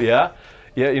remote? Yeah.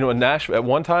 Yeah, you know, in Nashville, at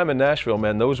one time in Nashville,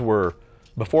 man, those were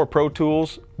before Pro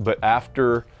Tools, but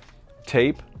after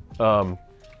tape,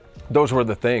 those were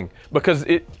the thing. Because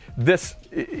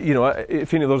you know,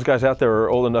 if any of those guys out there are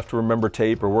old enough to remember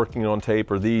tape or working on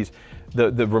tape or these,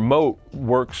 the remote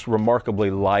works remarkably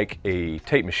like a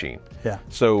tape machine. Yeah.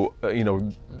 So, you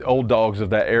know, old dogs of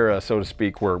that era, so to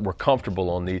speak, were comfortable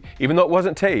on even though it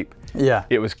wasn't tape,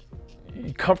 it was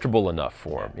comfortable enough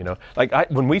for them, you know. Like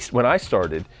when I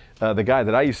started, the guy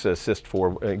that I used to assist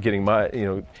for getting my, you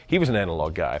know, he was an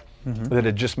analog guy that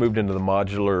had just moved into the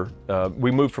modular. We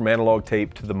moved from analog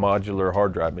tape to the modular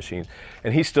hard drive machine,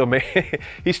 and he still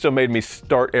made me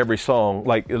start every song.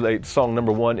 Like song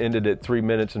number 1 ended at 3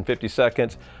 minutes and 50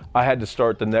 seconds. I had to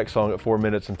start the next song at 4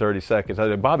 minutes and 30 seconds. I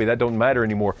said, Bobby, that don't matter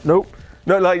anymore. Nope.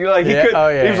 No, like he could.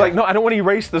 He was like, no, I don't want to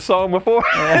erase the song before.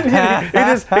 he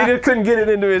just couldn't get it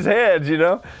into his head, you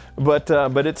know. But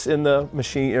it's in the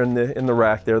machine, or in the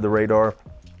rack there, the radar.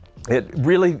 It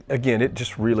really, again, it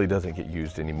just really doesn't get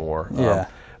used anymore. Yeah.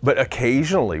 But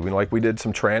occasionally, we did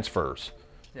some transfers.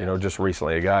 You know, just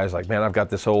recently, a guy's like, man, I've got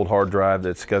this old hard drive,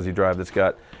 that SCSI drive that's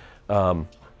got,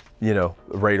 you know,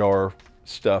 radar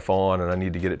stuff on, and I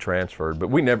need to get it transferred. But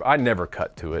I never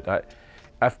cut to it.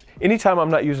 Anytime I'm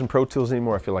not using Pro Tools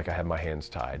anymore, I feel like I have my hands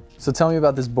tied. So tell me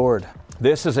about this board.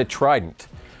 This is a Trident.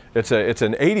 It's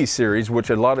an 80 series,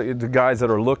 which a lot of the guys that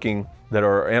are looking, that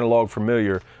are analog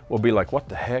familiar, will be like, what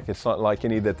the heck? It's not like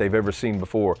any that they've ever seen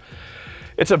before.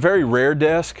 It's a very rare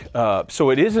desk, so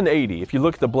it is an 80. If you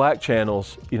look at the black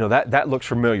channels, you know, that looks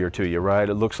familiar to you, right?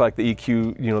 It looks like the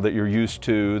EQ, you know, that you're used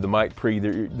to, the mic pre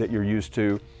that you're used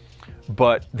to.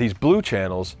 But these blue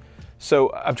channels,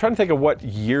 so I'm trying to think of what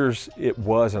years it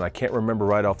was, and I can't remember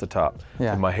right off the top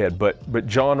in my head. But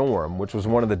John Oram, which was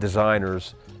one of the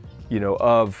designers, you know,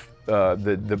 of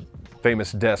the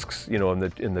famous desks, you know,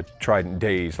 in the Trident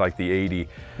days, like the 80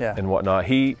 and whatnot.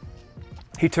 He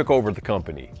took over the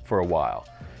company for a while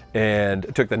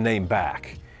and took the name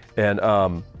back.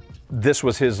 And this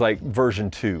was his like version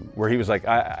 2, where he was like,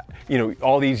 you know,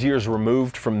 all these years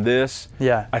removed from this,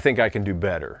 I think I can do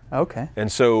better. Okay.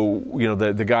 And so, you know,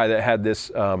 the guy that had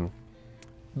this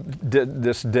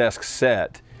this desk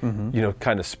set, you know,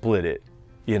 kind of split it.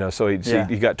 You know, so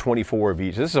he got 24 of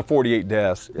each. This is a 48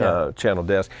 desk channel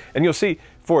desk, and you'll see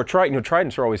for a Trident, you know,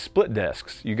 Tridents are always split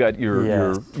desks. You got your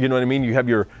you know what I mean. You have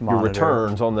your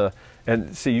returns on the,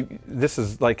 and see, this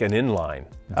is like an inline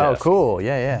desk. Oh, cool.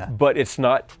 Yeah. But it's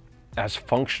not as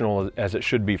functional as it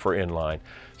should be for inline.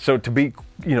 So to be,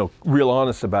 you know, real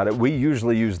honest about it, we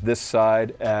usually use this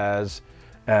side as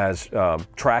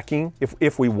tracking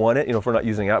if we want it. You know, if we're not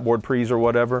using outboard pre's or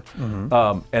whatever,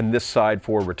 and this side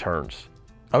for returns.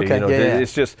 Okay, you know,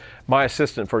 it's just, my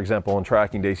assistant, for example, on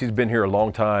tracking days, he's been here a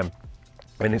long time,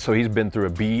 and so he's been through a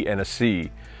B and a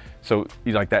C. So,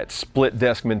 you know, like that split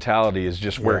desk mentality is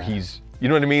just where he's, you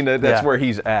know what I mean? That's where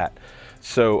he's at.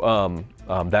 So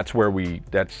that's where we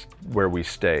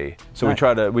stay. So we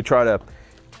try to,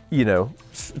 you know,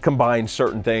 combine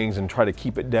certain things and try to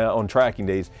keep it down on tracking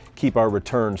days, keep our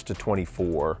returns to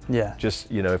 24. Yeah.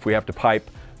 Just, you know, if we have to pipe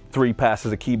 3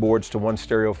 passes of keyboards to 1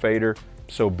 stereo fader,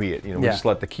 so be it. You know, we just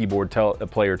let the keyboard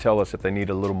player tell us if they need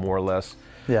a little more or less.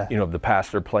 Yeah. You know, the pass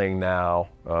they're playing now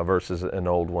versus an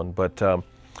old one. But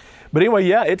anyway,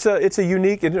 yeah, it's a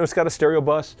unique. You know, it's got a stereo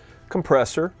bus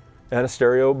compressor and a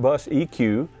stereo bus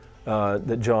EQ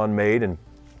that John made, and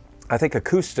I think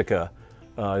Acoustica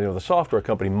the software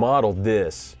company, modeled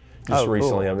this just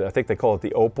recently. Cool. I think they call it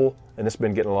the Opal, and it's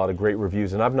been getting a lot of great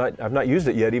reviews. And I've not used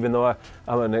it yet, even though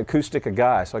I'm an Acoustica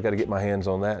guy, so I got to get my hands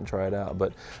on that and try it out.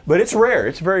 But it's rare.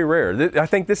 It's very rare. I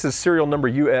think this is serial number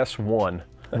US1.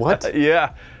 What?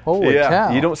 Yeah. Holy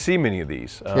cow. You don't see many of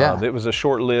these. Yeah. It was a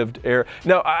short-lived era.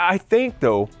 Now, I think,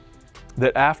 though,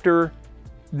 that after,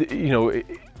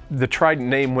 the Trident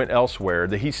name went elsewhere,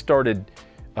 that he started,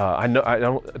 I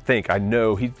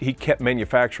know he kept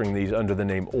manufacturing these under the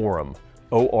name Oram,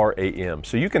 O-R-A-M.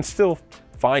 So you can still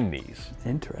find these.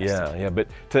 Interesting. Yeah, but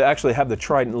to actually have the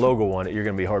Trident logo on it, you're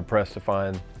going to be hard-pressed to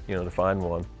find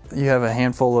one. You have a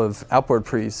handful of outboard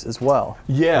Pres as well.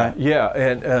 Yeah, right? yeah,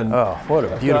 and oh, what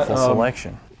a beautiful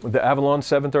selection. The Avalon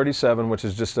 737, which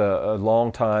is just a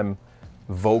long-time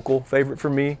vocal favorite for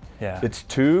me. Yeah. It's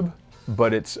tube,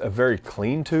 but it's a very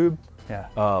clean tube.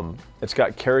 Yeah. It's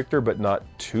got character, but not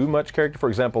too much character. For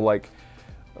example, like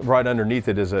right underneath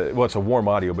it is it's a warm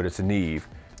audio, but it's a Neve.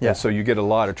 Yeah. And so you get a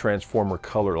lot of transformer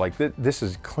color. Like this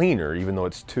is cleaner, even though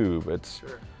it's tube. It's,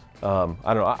 sure.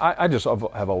 I don't know. I just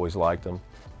have always liked them.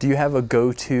 Do you have a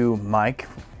go-to mic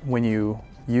when you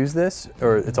use this,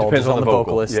 or it's all depends just on the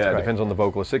vocalist? Yeah, right. It depends on the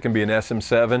vocalist. It can be an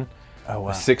SM7,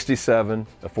 a 67,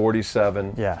 a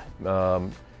 47. Yeah.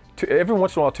 Every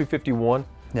once in a while, 251.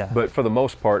 Yeah. But for the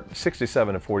most part,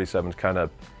 67 and 47 is kind of,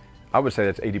 I would say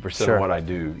that's 80% Sure. of what I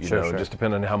do. Sure. Just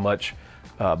depending on how much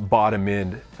bottom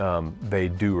end they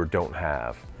do or don't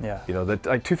have. Yeah.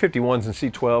 Like 251s and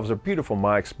C12s are beautiful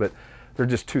mics, but they're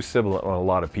just too sibilant on a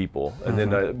lot of people. And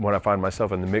then when I find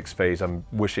myself in the mix phase, I'm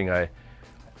wishing I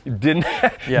didn't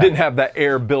have that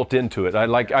air built into it.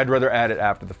 I'd rather add it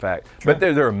after the fact. Sure. But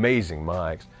they're amazing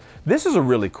mics. This is a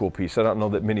really cool piece I don't know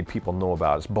that many people know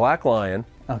about. It's Black Lion.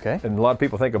 Okay. And a lot of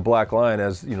people think of Black Lion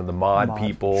as the mod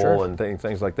people sure. and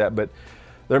things like that. But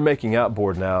they're making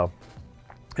outboard now,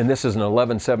 and this is an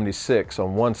 1176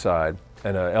 on one side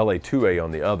and a LA2A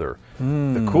on the other.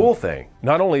 The cool thing,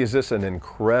 not only is this an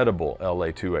incredible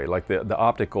LA2A, like the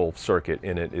optical circuit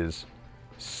in it is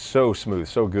so smooth,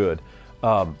 so good.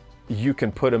 You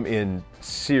can put them in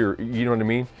series, you know what I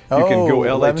mean? You can go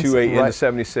LA2A into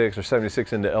 76 or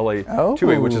 76 into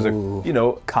LA2A, which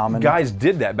is common. Guys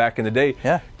did that back in the day.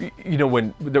 Yeah.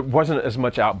 When there wasn't as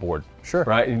much outboard. Sure.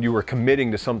 Right? And you were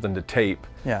committing to something to tape.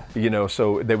 Yeah.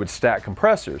 So they would stack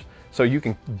compressors. So you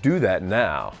can do that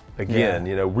now, again,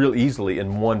 real easily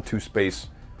in one 2-space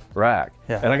rack.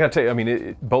 Yeah. And I gotta tell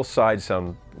you, both sides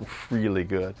sound really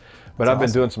good. But I've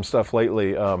been doing some stuff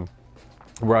lately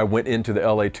where I went into the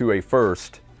LA2A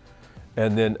first,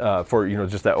 and then for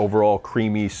just that overall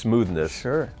creamy smoothness.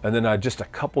 Sure. And then just a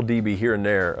couple dB here and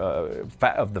there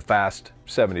of the fast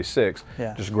 76.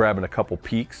 Yeah. Just grabbing a couple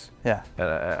peaks. Yeah. And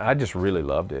I just really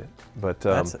loved it. But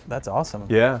that's awesome.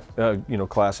 Yeah.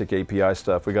 Classic API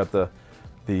stuff. We got the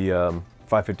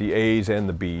 550As and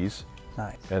the Bs.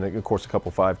 Nice. And of course a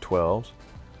couple 512s.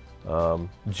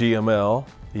 GML.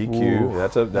 EQ, Ooh,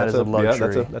 that's a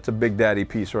luxury. Yeah, that's a big daddy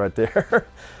piece right there.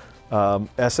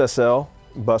 SSL,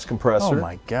 bus compressor. Oh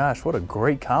my gosh, what a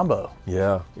great combo.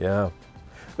 Yeah.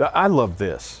 I love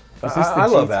this. I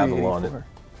love Avalon.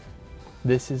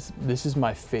 This is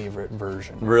my favorite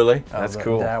version. Really? That's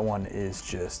cool. That one is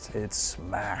it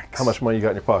smacks. How much money you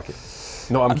got in your pocket?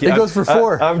 No, I'm kidding. It goes for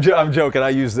 4. I'm joking. I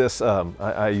use this.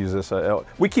 I use this.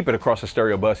 We keep it across the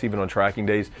stereo bus even on tracking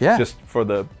days. Yeah. Just for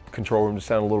the control room to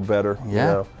sound a little better.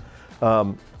 Yeah.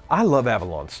 I love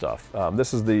Avalon stuff.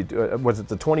 This is the was it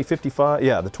the 2055?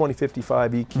 Yeah, the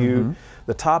 2055 EQ.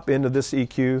 The top end of this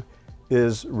EQ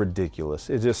is ridiculous.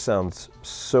 It just sounds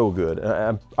so good.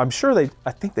 I'm sure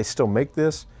I think they still make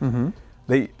this.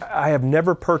 I have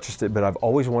never purchased it, but I've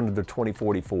always wanted the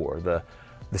 2044,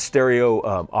 the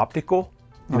stereo optical.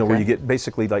 Where you get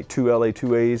basically like 2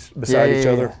 LA2As beside each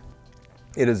other.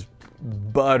 It is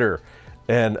butter.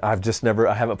 And I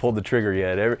haven't pulled the trigger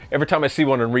yet. Every time I see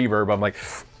one in reverb, I'm like,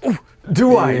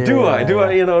 do I?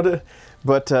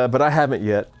 But I haven't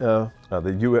yet. The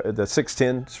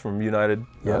 610s from United,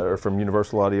 or from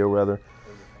Universal Audio rather.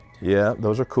 Yeah,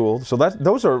 those are cool. So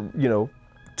those are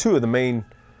 2 of the main,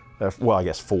 well, I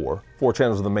guess 4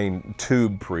 channels of the main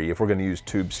tube pre, if we're going to use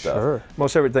tube stuff. Sure.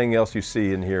 Most everything else you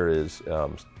see in here is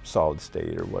solid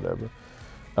state or whatever.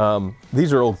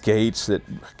 These are old gates that,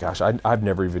 gosh, I've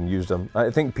never even used them. I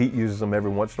think Pete uses them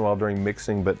every once in a while during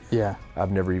mixing, but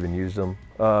I've never even used them.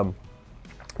 The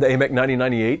AMEC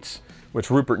 9098s, which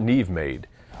Rupert Neve made.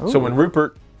 Ooh. So when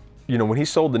Rupert, when he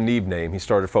sold the Neve name, he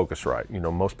started Focusrite.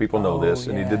 Most people know this,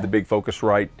 and he did the big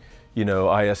Focusrite,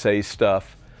 ISA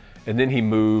stuff. And then he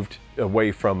moved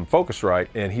away from Focusrite,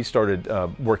 and he started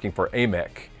working for AMEC,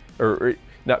 or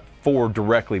not for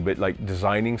directly, but like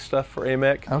designing stuff for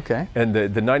AMEC. Okay. And the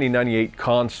 9098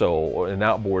 console and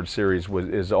outboard series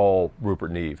is all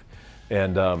Rupert Neve.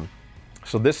 And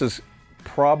so this is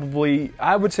probably,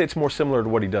 I would say it's more similar to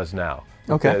what he does now.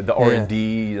 Okay. The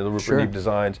R&D, the Rupert Sure. Neve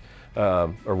designs,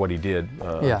 or what he did,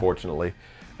 unfortunately.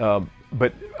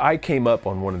 But I came up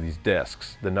on one of these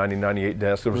desks, the 9098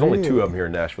 desk. There was only 2 of them here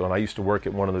in Nashville, and I used to work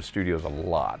at one of those studios a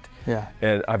lot. Yeah.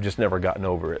 And I've just never gotten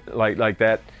over it. Like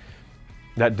that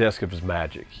desk was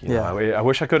magic. You know? I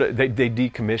wish I could have. They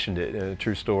decommissioned it.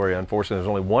 True story. Unfortunately, there's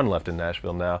only one left in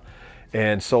Nashville now,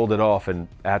 and sold it off. And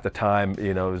at the time,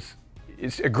 you know,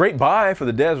 it's a great buy for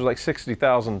the desk. It was like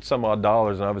 $60,000 some odd,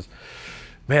 and I was.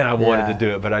 Man, I wanted to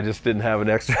do it, but I just didn't have an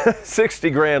extra 60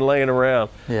 grand laying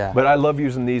around. Yeah. But I love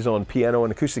using these on piano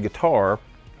and acoustic guitar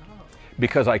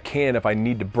because I can, if I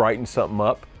need to brighten something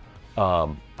up,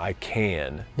 I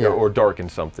can, or darken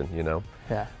something, you know.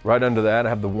 Yeah. Right under that, I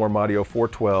have the Warm Audio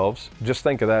 412s. Just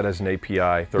think of that as an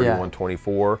API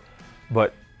 3124.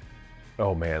 But,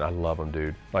 oh man, I love them,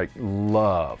 dude. Like,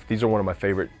 love. These are one of my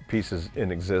favorite pieces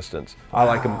in existence. I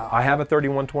like them. I have a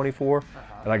 3124.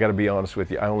 And I got to be honest with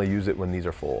you, I only use it when these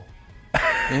are full.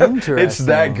 Interesting. It's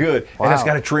that good. Wow. And it's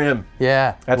got a trim.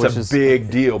 Yeah. That's a big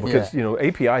deal because, you know,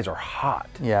 APIs are hot.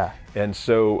 Yeah. And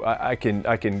so I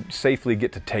can safely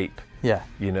get to tape. Yeah.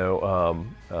 You know,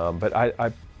 but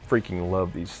I freaking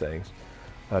love these things.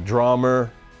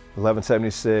 Drummer,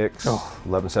 1176,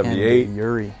 1178. And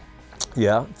Yuri.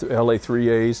 Yeah, LA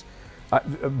 3As.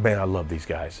 Man, I love these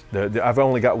guys. I've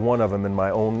only got one of them in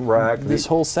my own rack. This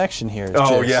whole section here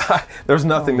is yeah. There's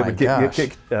nothing that would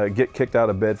get kicked out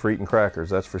of bed for eating crackers,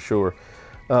 that's for sure.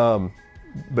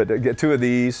 But I get 2 of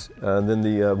these, and then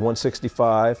the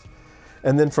 165.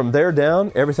 And then from there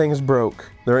down, everything is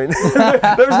broke. There ain't,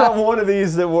 there's not one of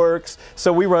these that works.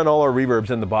 So we run all our reverbs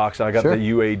in the box. I got the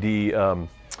UAD,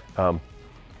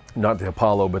 not the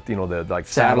Apollo, but you know, the like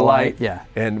satellite. Yeah.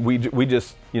 And we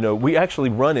just, you know, we actually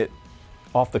run it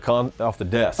off the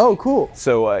desk. Oh, cool.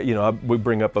 So you know, we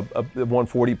bring up a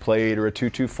 140 plate or a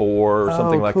 224 or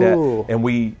something like that, and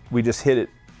we just hit it,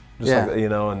 just like, you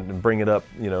know, and bring it up,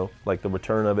 you know, like the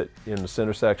return of it in the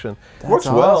center section. Works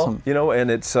well, you know,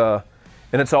 and it's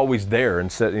always there.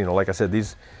 And you know, like I said,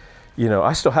 these, you know,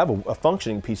 I still have a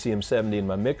functioning PCM70 in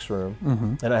my mix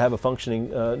room, and I have a functioning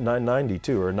 990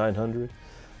 too, or 900,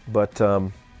 but.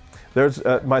 There's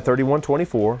my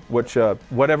 3124, which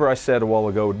whatever I said a while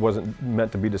ago wasn't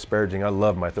meant to be disparaging. I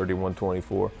love my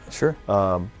 3124. Sure.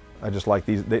 I just like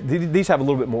these. These have a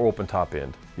little bit more open top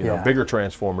end, you know, bigger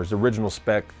transformers, original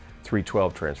spec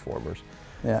 312 transformers.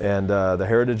 Yeah. And the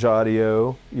Heritage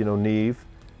Audio, you know, Neve,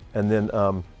 and then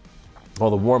the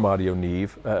Warm Audio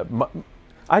Neve.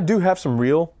 I do have some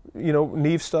real, you know,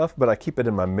 Neve stuff, but I keep it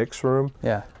in my mix room.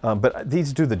 Yeah. But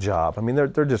these do the job. I mean, they're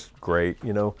just great.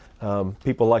 You know,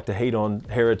 people like to hate on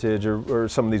Heritage or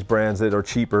some of these brands that are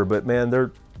cheaper, but man,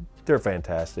 they're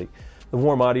fantastic. The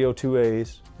Warm Audio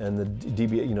 2As and the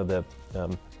DB, you know, the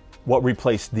what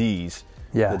replaced these.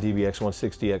 Yeah. The DBX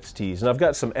 160 XTs, and I've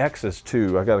got some X's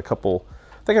too. I got a couple.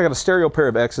 I think I got a stereo pair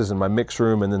of X's in my mix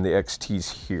room, and then the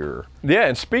XTs here. Yeah,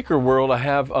 in speaker world, I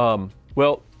have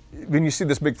well. When you see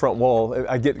this big front wall,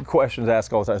 I get questions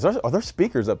asked all the time. Are there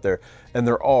speakers up there? And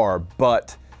there are,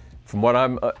 but from what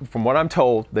I'm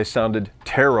told, they sounded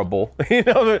terrible. You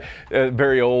know,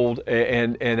 very old,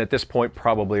 and at this point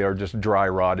probably are just dry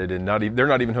rotted and they're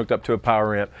not even hooked up to a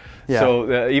power amp. Yeah.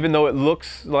 So even though it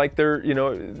looks like they're, you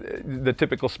know, the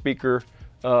typical speaker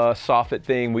soffit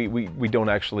thing, we don't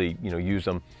actually, you know, use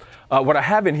them. What I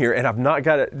have in here, and I've not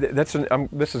got it.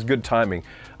 This is good timing.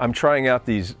 I'm trying out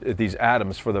these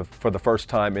Adams for the first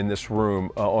time in this room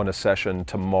on a session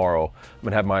tomorrow. I'm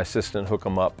gonna have my assistant hook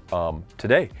them up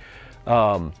today.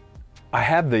 I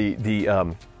have the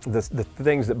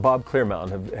things that Bob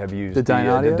Clearmountain have used. The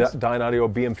Dynaudios? The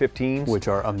Dynaudio BM15s, which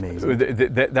are amazing.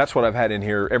 That's what I've had in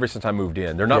here ever since I moved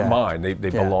in. They're not mine. They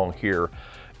belong here,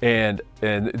 and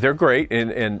they're great.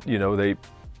 And you know they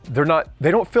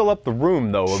don't fill up the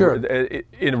room though. Sure.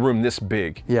 In a room this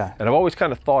big. Yeah. And I've always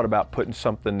kind of thought about putting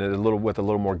something with a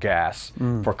little more gas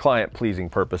for client pleasing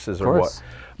purposes or what.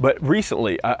 But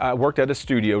recently I worked at a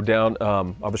studio down,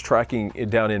 I was tracking it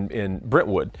down in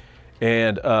Brentwood,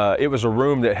 and it was a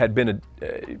room that had been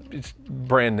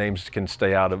brand names can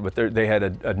stay out of, but they had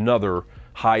another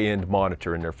high-end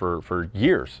monitor in there for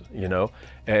years, you know,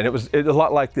 and it was a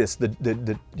lot like this,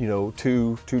 the you know,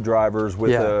 two drivers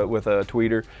with a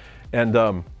tweeter, and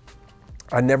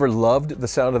I never loved the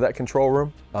sound of that control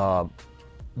room,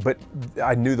 but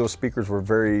I knew those speakers were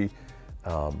very,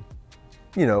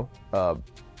 you know,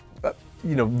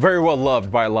 you know, very well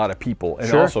loved by a lot of people,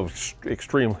 and also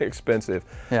extremely expensive.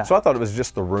 Yeah. So I thought it was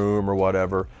just the room or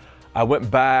whatever. I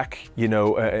went back, you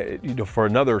know, for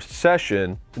another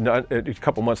session a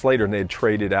couple months later, and they had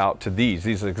traded out to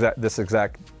this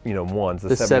exact, you know, ones, the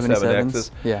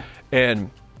 77Xs. Yeah.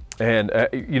 And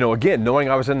you know, again, knowing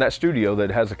I was in that studio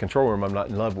that has a control room I'm not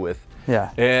in love with.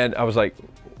 Yeah. And I was like,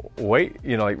 wait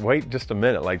just a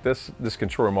minute. Like this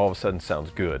control room all of a sudden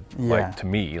sounds good. Yeah. Like to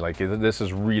me, like this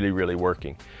is really, really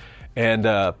working. And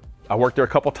I worked there a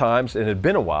couple times, and it had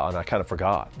been a while, and I kind of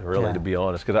forgot, really, to be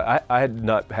honest, because I had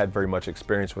not had very much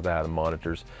experience with that, the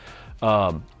monitors.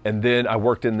 And then I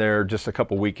worked in there just a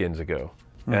couple weekends ago,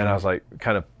 and I was like,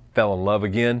 kind of fell in love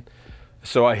again.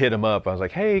 So I hit him up. I was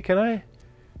like, hey, can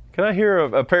I hear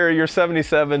a pair of your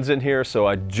 77s in here? So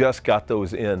I just got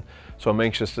those in. So I'm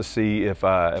anxious to see if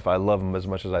I love them as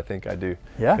much as I think I do.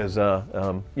 Yeah. Because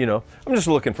you know, I'm just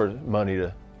looking for money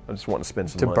to. I just want to spend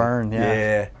some money. To burn,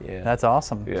 yeah. Yeah. That's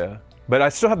awesome. Yeah. But I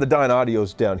still have the Dyne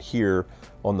Audios down here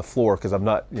on the floor because I'm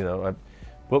not, you know,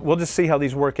 we'll just see how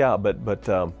these work out. But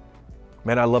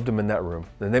man, I loved them in that room.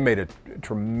 And they made a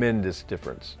tremendous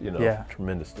difference, you know,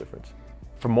 tremendous difference.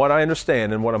 From what I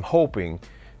understand and what I'm hoping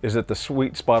is that the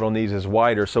sweet spot on these is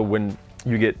wider. So when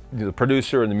you get the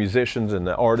producer and the musicians and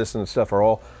the artists and stuff are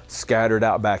all scattered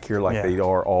out back here like they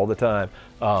are all the time,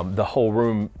 the whole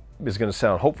room is going to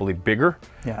sound hopefully bigger,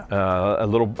 a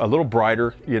little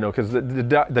brighter, you know, because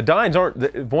the Dynes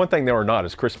aren't, one thing they are not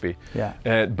is crispy,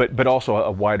 but also a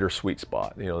wider sweet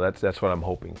spot, you know, that's what I'm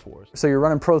hoping for. So you're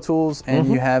running Pro Tools,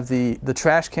 and you have the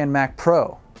Trashcan Mac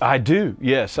Pro. I do,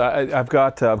 yes. I've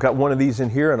got one of these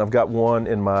in here, and I've got one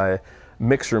in my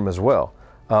mix room as well.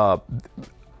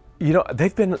 You know,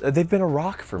 they've been a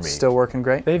rock for me. Still working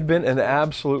great? They've been an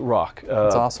absolute rock.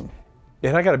 That's awesome.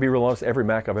 And I got to be real honest, every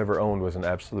Mac I've ever owned was an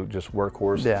absolute just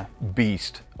workhorse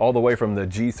beast. All the way from the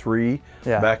G3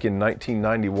 back in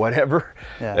 1990 whatever,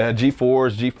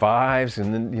 G4s, G5s,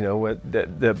 and then, you know,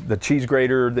 the cheese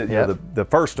grater, you know, the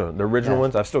first one, the original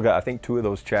ones. I've still got, I think, 2 of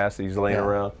those chassis laying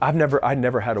around. I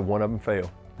never had a one of them fail.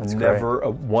 That's never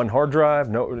one hard drive,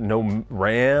 no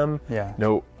RAM,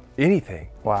 no anything.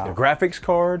 Wow. The graphics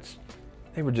cards,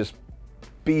 they were just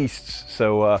beasts.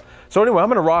 So anyway, I'm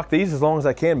gonna rock these as long as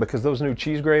I can, because those new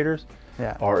cheese graters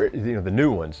are, you know, the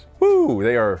new ones. Woo!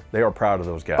 They are proud of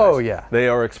those guys. Oh yeah. They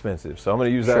are expensive, so I'm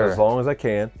gonna use that as long as I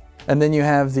can. And then you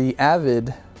have the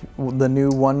Avid, the new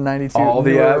 192. All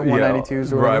the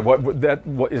 192s. Right.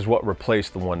 What is what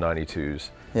replaced the 192s.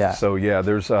 Yeah. So yeah,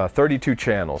 there's 32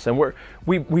 channels, and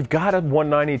we've got a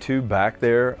 192 back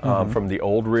there from the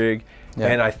old rig,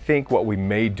 and I think what we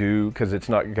may do, because it's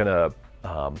not gonna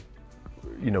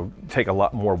you know, take a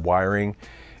lot more wiring,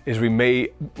 is we may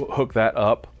hook that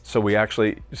up. So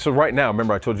right now,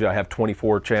 remember I told you I have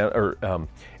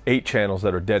 8 channels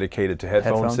that are dedicated to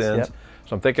headphone sends.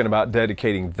 So I'm thinking about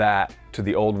dedicating that to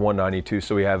the old 192,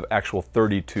 so we have actual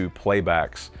 32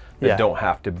 playbacks that don't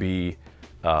have to be,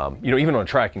 you know, even on a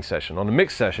tracking session. On a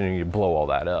mix session, you blow all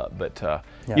that up, but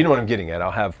you know what I'm getting at. I'll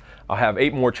have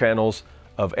 8 more channels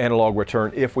of analog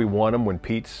return if we want them when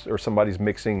Pete's or somebody's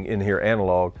mixing in here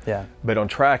analog. Yeah. But on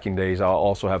tracking days, I'll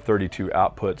also have 32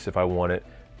 outputs if I want it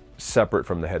separate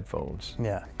from the headphones.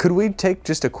 Yeah. Could we take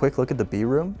just a quick look at the B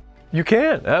room? You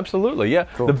can, absolutely, yeah.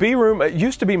 Cool. The B room, it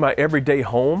used to be my everyday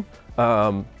home.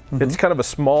 It's kind of a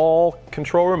small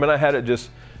control room, and I had it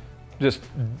just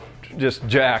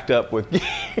jacked up with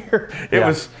gear. It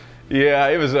was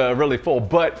really full.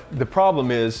 But the problem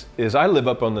is I live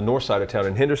up on the north side of town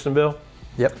in Hendersonville.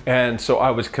 Yep. And so I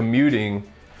was commuting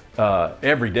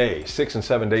every day, 6 and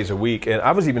 7 days a week, and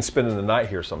I was even spending the night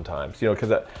here sometimes, you know,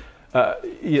 because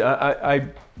I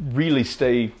really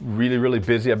stay really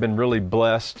busy. I've been really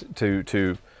blessed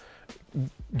to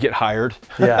get hired,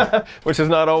 which is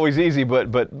not always easy,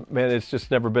 but man, it's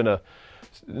just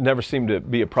never seemed to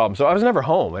be a problem. So I was never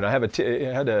home, and I had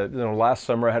you know, last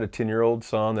summer I had a 10-year-old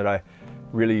son that I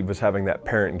really was having that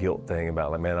parent guilt thing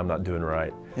about, like, man, I'm not doing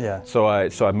right. Yeah. So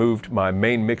I moved my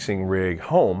main mixing rig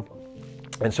home,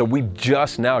 and so we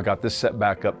just now got this set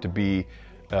back up to be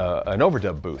an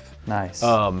overdub booth. Nice.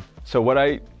 So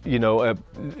what you know,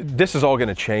 this is all going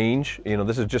to change. You know,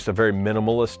 this is just a very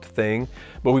minimalist thing,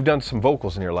 but we've done some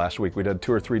vocals in here last week. We did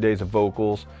 2 or 3 days of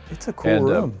vocals. It's a cool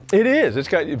room. It is. It's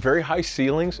got very high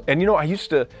ceilings, and you know, I used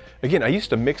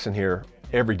to mix in here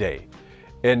every day,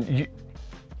 and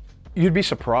you'd be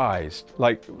surprised.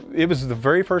 Like, it was the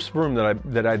very first room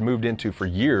that I'd moved into for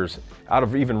years, out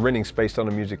of even renting space on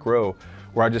the Music Row,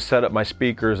 where I just set up my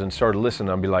speakers and started listening.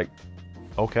 I'd be like,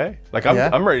 okay, like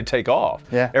I'm ready to take off.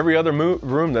 Yeah. Every other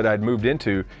room that I'd moved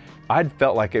into, I'd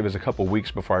felt like it was a couple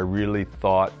weeks before I really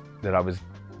thought that I was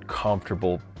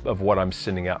comfortable of what I'm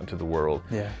sending out into the world.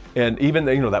 Yeah. And even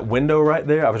you know that window right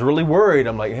there, I was really worried.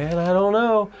 I'm like, man, I don't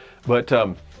know. But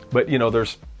you know,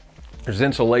 there's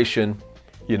insulation.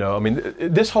 You know, I mean,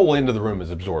 this whole end of the room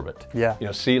is absorbent. Yeah. You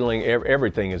know, ceiling,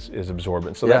 everything is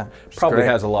absorbent. So yeah, that probably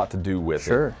has a lot to do with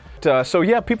it. So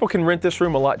yeah, people can rent this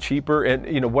room a lot cheaper. And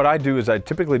you know, what I do is I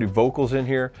typically do vocals in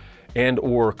here and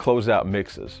or closeout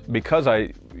mixes. Because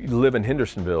I live in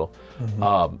Hendersonville,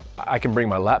 I can bring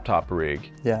my laptop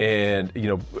rig. Yeah. And you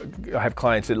know, I have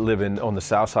clients that live on the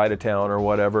south side of town or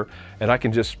whatever, and I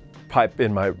can just pipe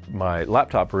in my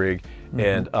laptop rig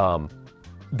and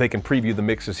they can preview the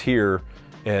mixes here.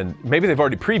 And maybe they've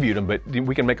already previewed them, but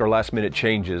we can make our last minute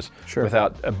changes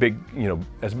without a big, you know,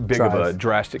 as big of a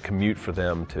drastic commute for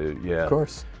them to, Of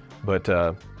course. But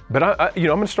I you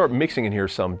know, I'm gonna start mixing in here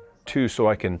some too, so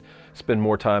I can spend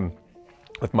more time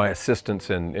with my assistants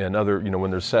and other, you know,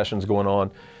 when there's sessions going on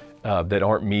that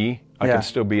aren't me, I can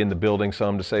still be in the building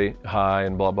some to say hi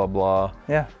and blah, blah, blah.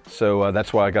 Yeah. So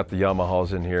that's why I got the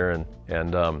Yamahas in here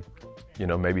and you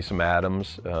know, maybe some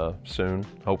Adams soon,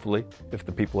 hopefully, if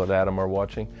the people at Adam are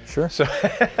watching. Sure. So,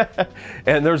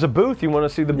 and there's a booth. You want to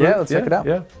see the booth? Yeah, let's check it out.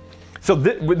 Yeah. So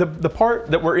the part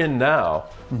that we're in now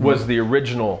was the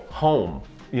original home.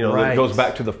 You know, that goes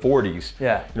back to the 40s.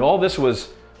 Yeah. You know, all this was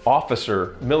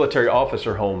military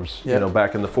officer homes. You know,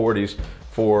 back in the 40s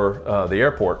for the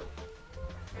airport.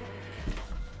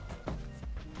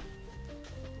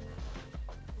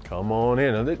 Come on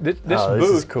in. This booth. This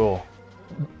is cool.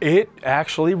 It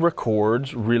actually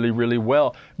records really, really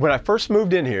well. When I first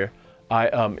moved in here,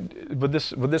 would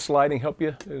this lighting help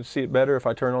you see it better if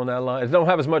I turn on that light? It don't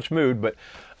have as much mood, but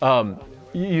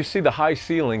you see the high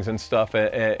ceilings and stuff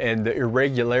and the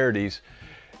irregularities.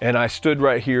 And I stood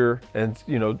right here and,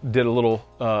 you know, did a little,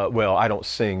 well, I don't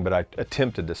sing, but I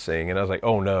attempted to sing. And I was like,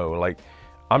 oh no, like,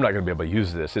 I'm not gonna be able to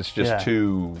use this. It's just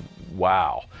too,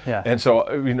 wow. Yeah. And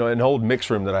so, you know, an old mix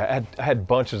room that I had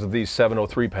bunches of these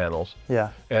 703 panels.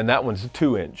 Yeah. And that one's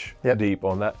 2-inch deep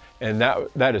on that. And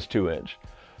that is 2-inch.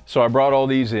 So I brought all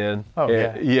these in. Oh,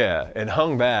 yeah, and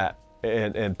hung that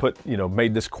and put, you know,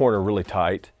 made this corner really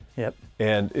tight. Yep.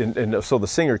 And so the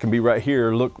singer can be right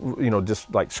here, look, you know, just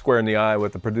like square in the eye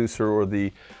with the producer or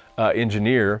the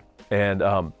engineer. And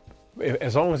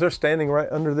as long as they're standing right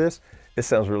under this, it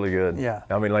sounds really good. Yeah.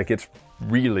 I mean, like, it's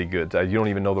really good. You don't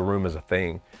even know the room is a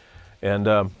thing.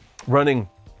 And running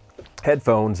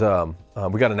headphones,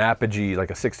 we got an Apogee,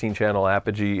 like a 16-channel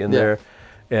Apogee in there.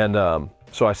 And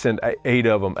so I sent 8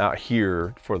 of them out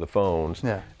here for the phones.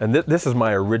 Yeah. And this is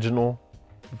my original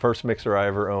first mixer I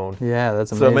ever owned. Yeah,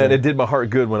 that's amazing. So, man, it did my heart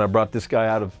good when I brought this guy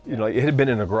out of, you know, it had been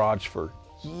in a garage for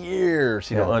years,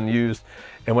 you know, unused.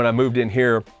 And when I moved in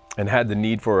here and had the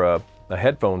need for a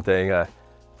headphone thing,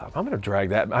 I'm gonna drag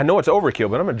that. I know it's overkill,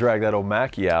 but I'm gonna drag that old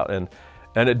Mackie out, and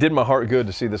it did my heart good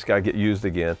to see this guy get used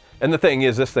again. And the thing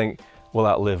is, this thing will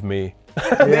outlive me.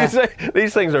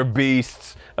 These things are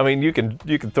beasts. I mean, you can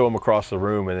throw them across the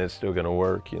room and it's still gonna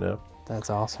work, you know. That's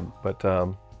awesome. But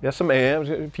yeah, some amps,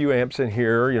 a few amps in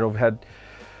here. You know, had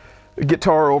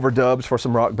guitar overdubs for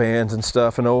some rock bands and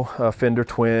stuff. An old Fender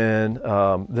Twin.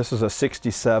 This is a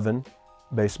 '67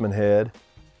 Bassman head.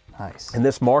 Nice. And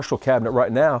this Marshall cabinet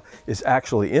right now is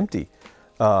actually empty.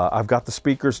 I've got the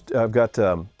speakers, I've got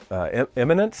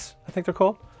Eminence, I think they're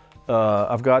called.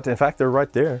 I've got, in fact, they're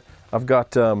right there. I've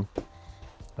got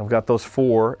those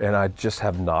 4, and I just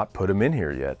have not put them in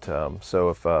here yet. So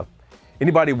if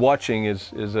anybody watching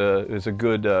is a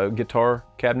good guitar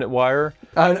cabinet wire.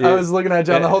 I was looking at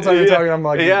John the whole time you're talking. I'm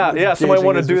like, yeah. Somebody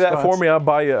want to do that for me? I'll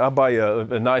buy you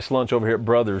a nice lunch over here at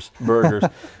Brothers Burgers.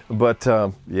 But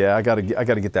yeah, I gotta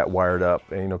get that wired up.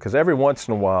 And, you know, because every once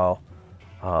in a while,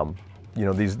 you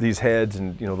know, these heads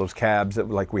and, you know, those cabs that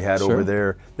like we had over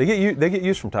there, they get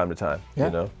used from time to time. Yeah.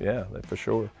 You know, yeah, for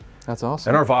sure. That's awesome.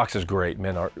 And our Vox is great,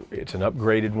 man. It's an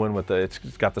upgraded one with it's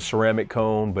got the ceramic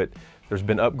cone, but there's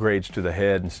been upgrades to the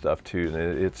head and stuff too.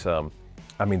 And it's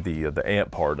I mean the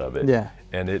amp part of it. Yeah.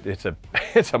 And it's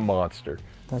a monster.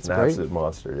 That's an great. absolute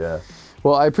monster, yeah.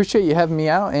 Well, I appreciate you having me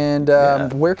out.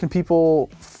 And where can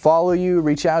people follow you,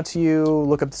 reach out to you,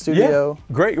 look up the studio?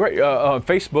 Yeah, great.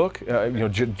 Facebook, you know,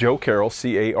 Joe Carrell,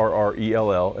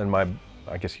 Carrell, and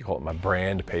I guess you call it my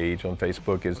brand page on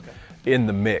Facebook is In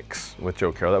the Mix with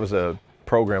Joe Carrell. That was a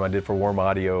program I did for Warm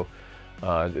Audio,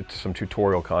 some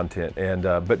tutorial content. And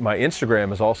but my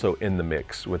Instagram is also In the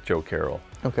Mix with Joe Carrell.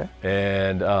 Okay.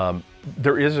 And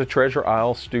there is a Treasure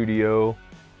Isle Studio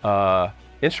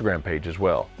Instagram page as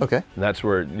well. Okay. And that's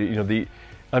where, you know,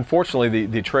 Unfortunately,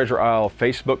 the Treasure Isle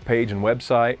Facebook page and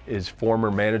website is former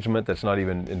management that's not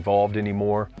even involved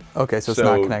anymore. Okay, so it's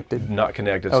not connected. Not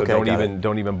connected. Okay, So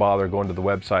don't even bother going to the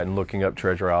website and looking up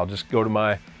Treasure Isle. Just go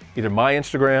to either my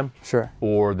Instagram, sure,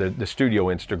 or the studio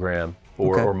Instagram,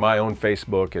 or my own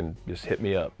Facebook, and just hit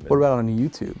me up. What about on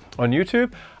YouTube? On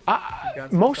YouTube,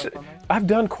 I've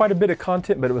done quite a bit of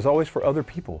content, but it was always for other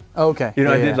people. Okay. You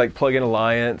know, I did like Plug-in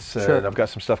Alliance, sure, and I've got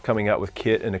some stuff coming out with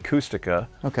Kit and Acoustica.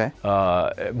 Okay.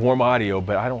 Warm Audio,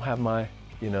 but I don't have my,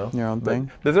 you know, your own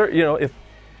thing. But there, you know,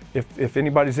 if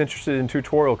anybody's interested in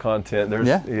tutorial content, there's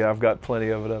I've got plenty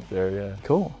of it up there. Yeah.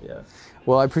 Cool. Yeah.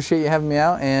 Well, I appreciate you having me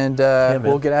out, and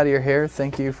we'll get out of your hair.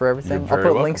 Thank you for everything. I'll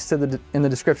put links in the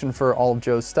description for all of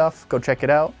Joe's stuff. Go check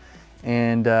it out,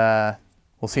 and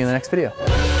we'll see you in the next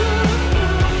video.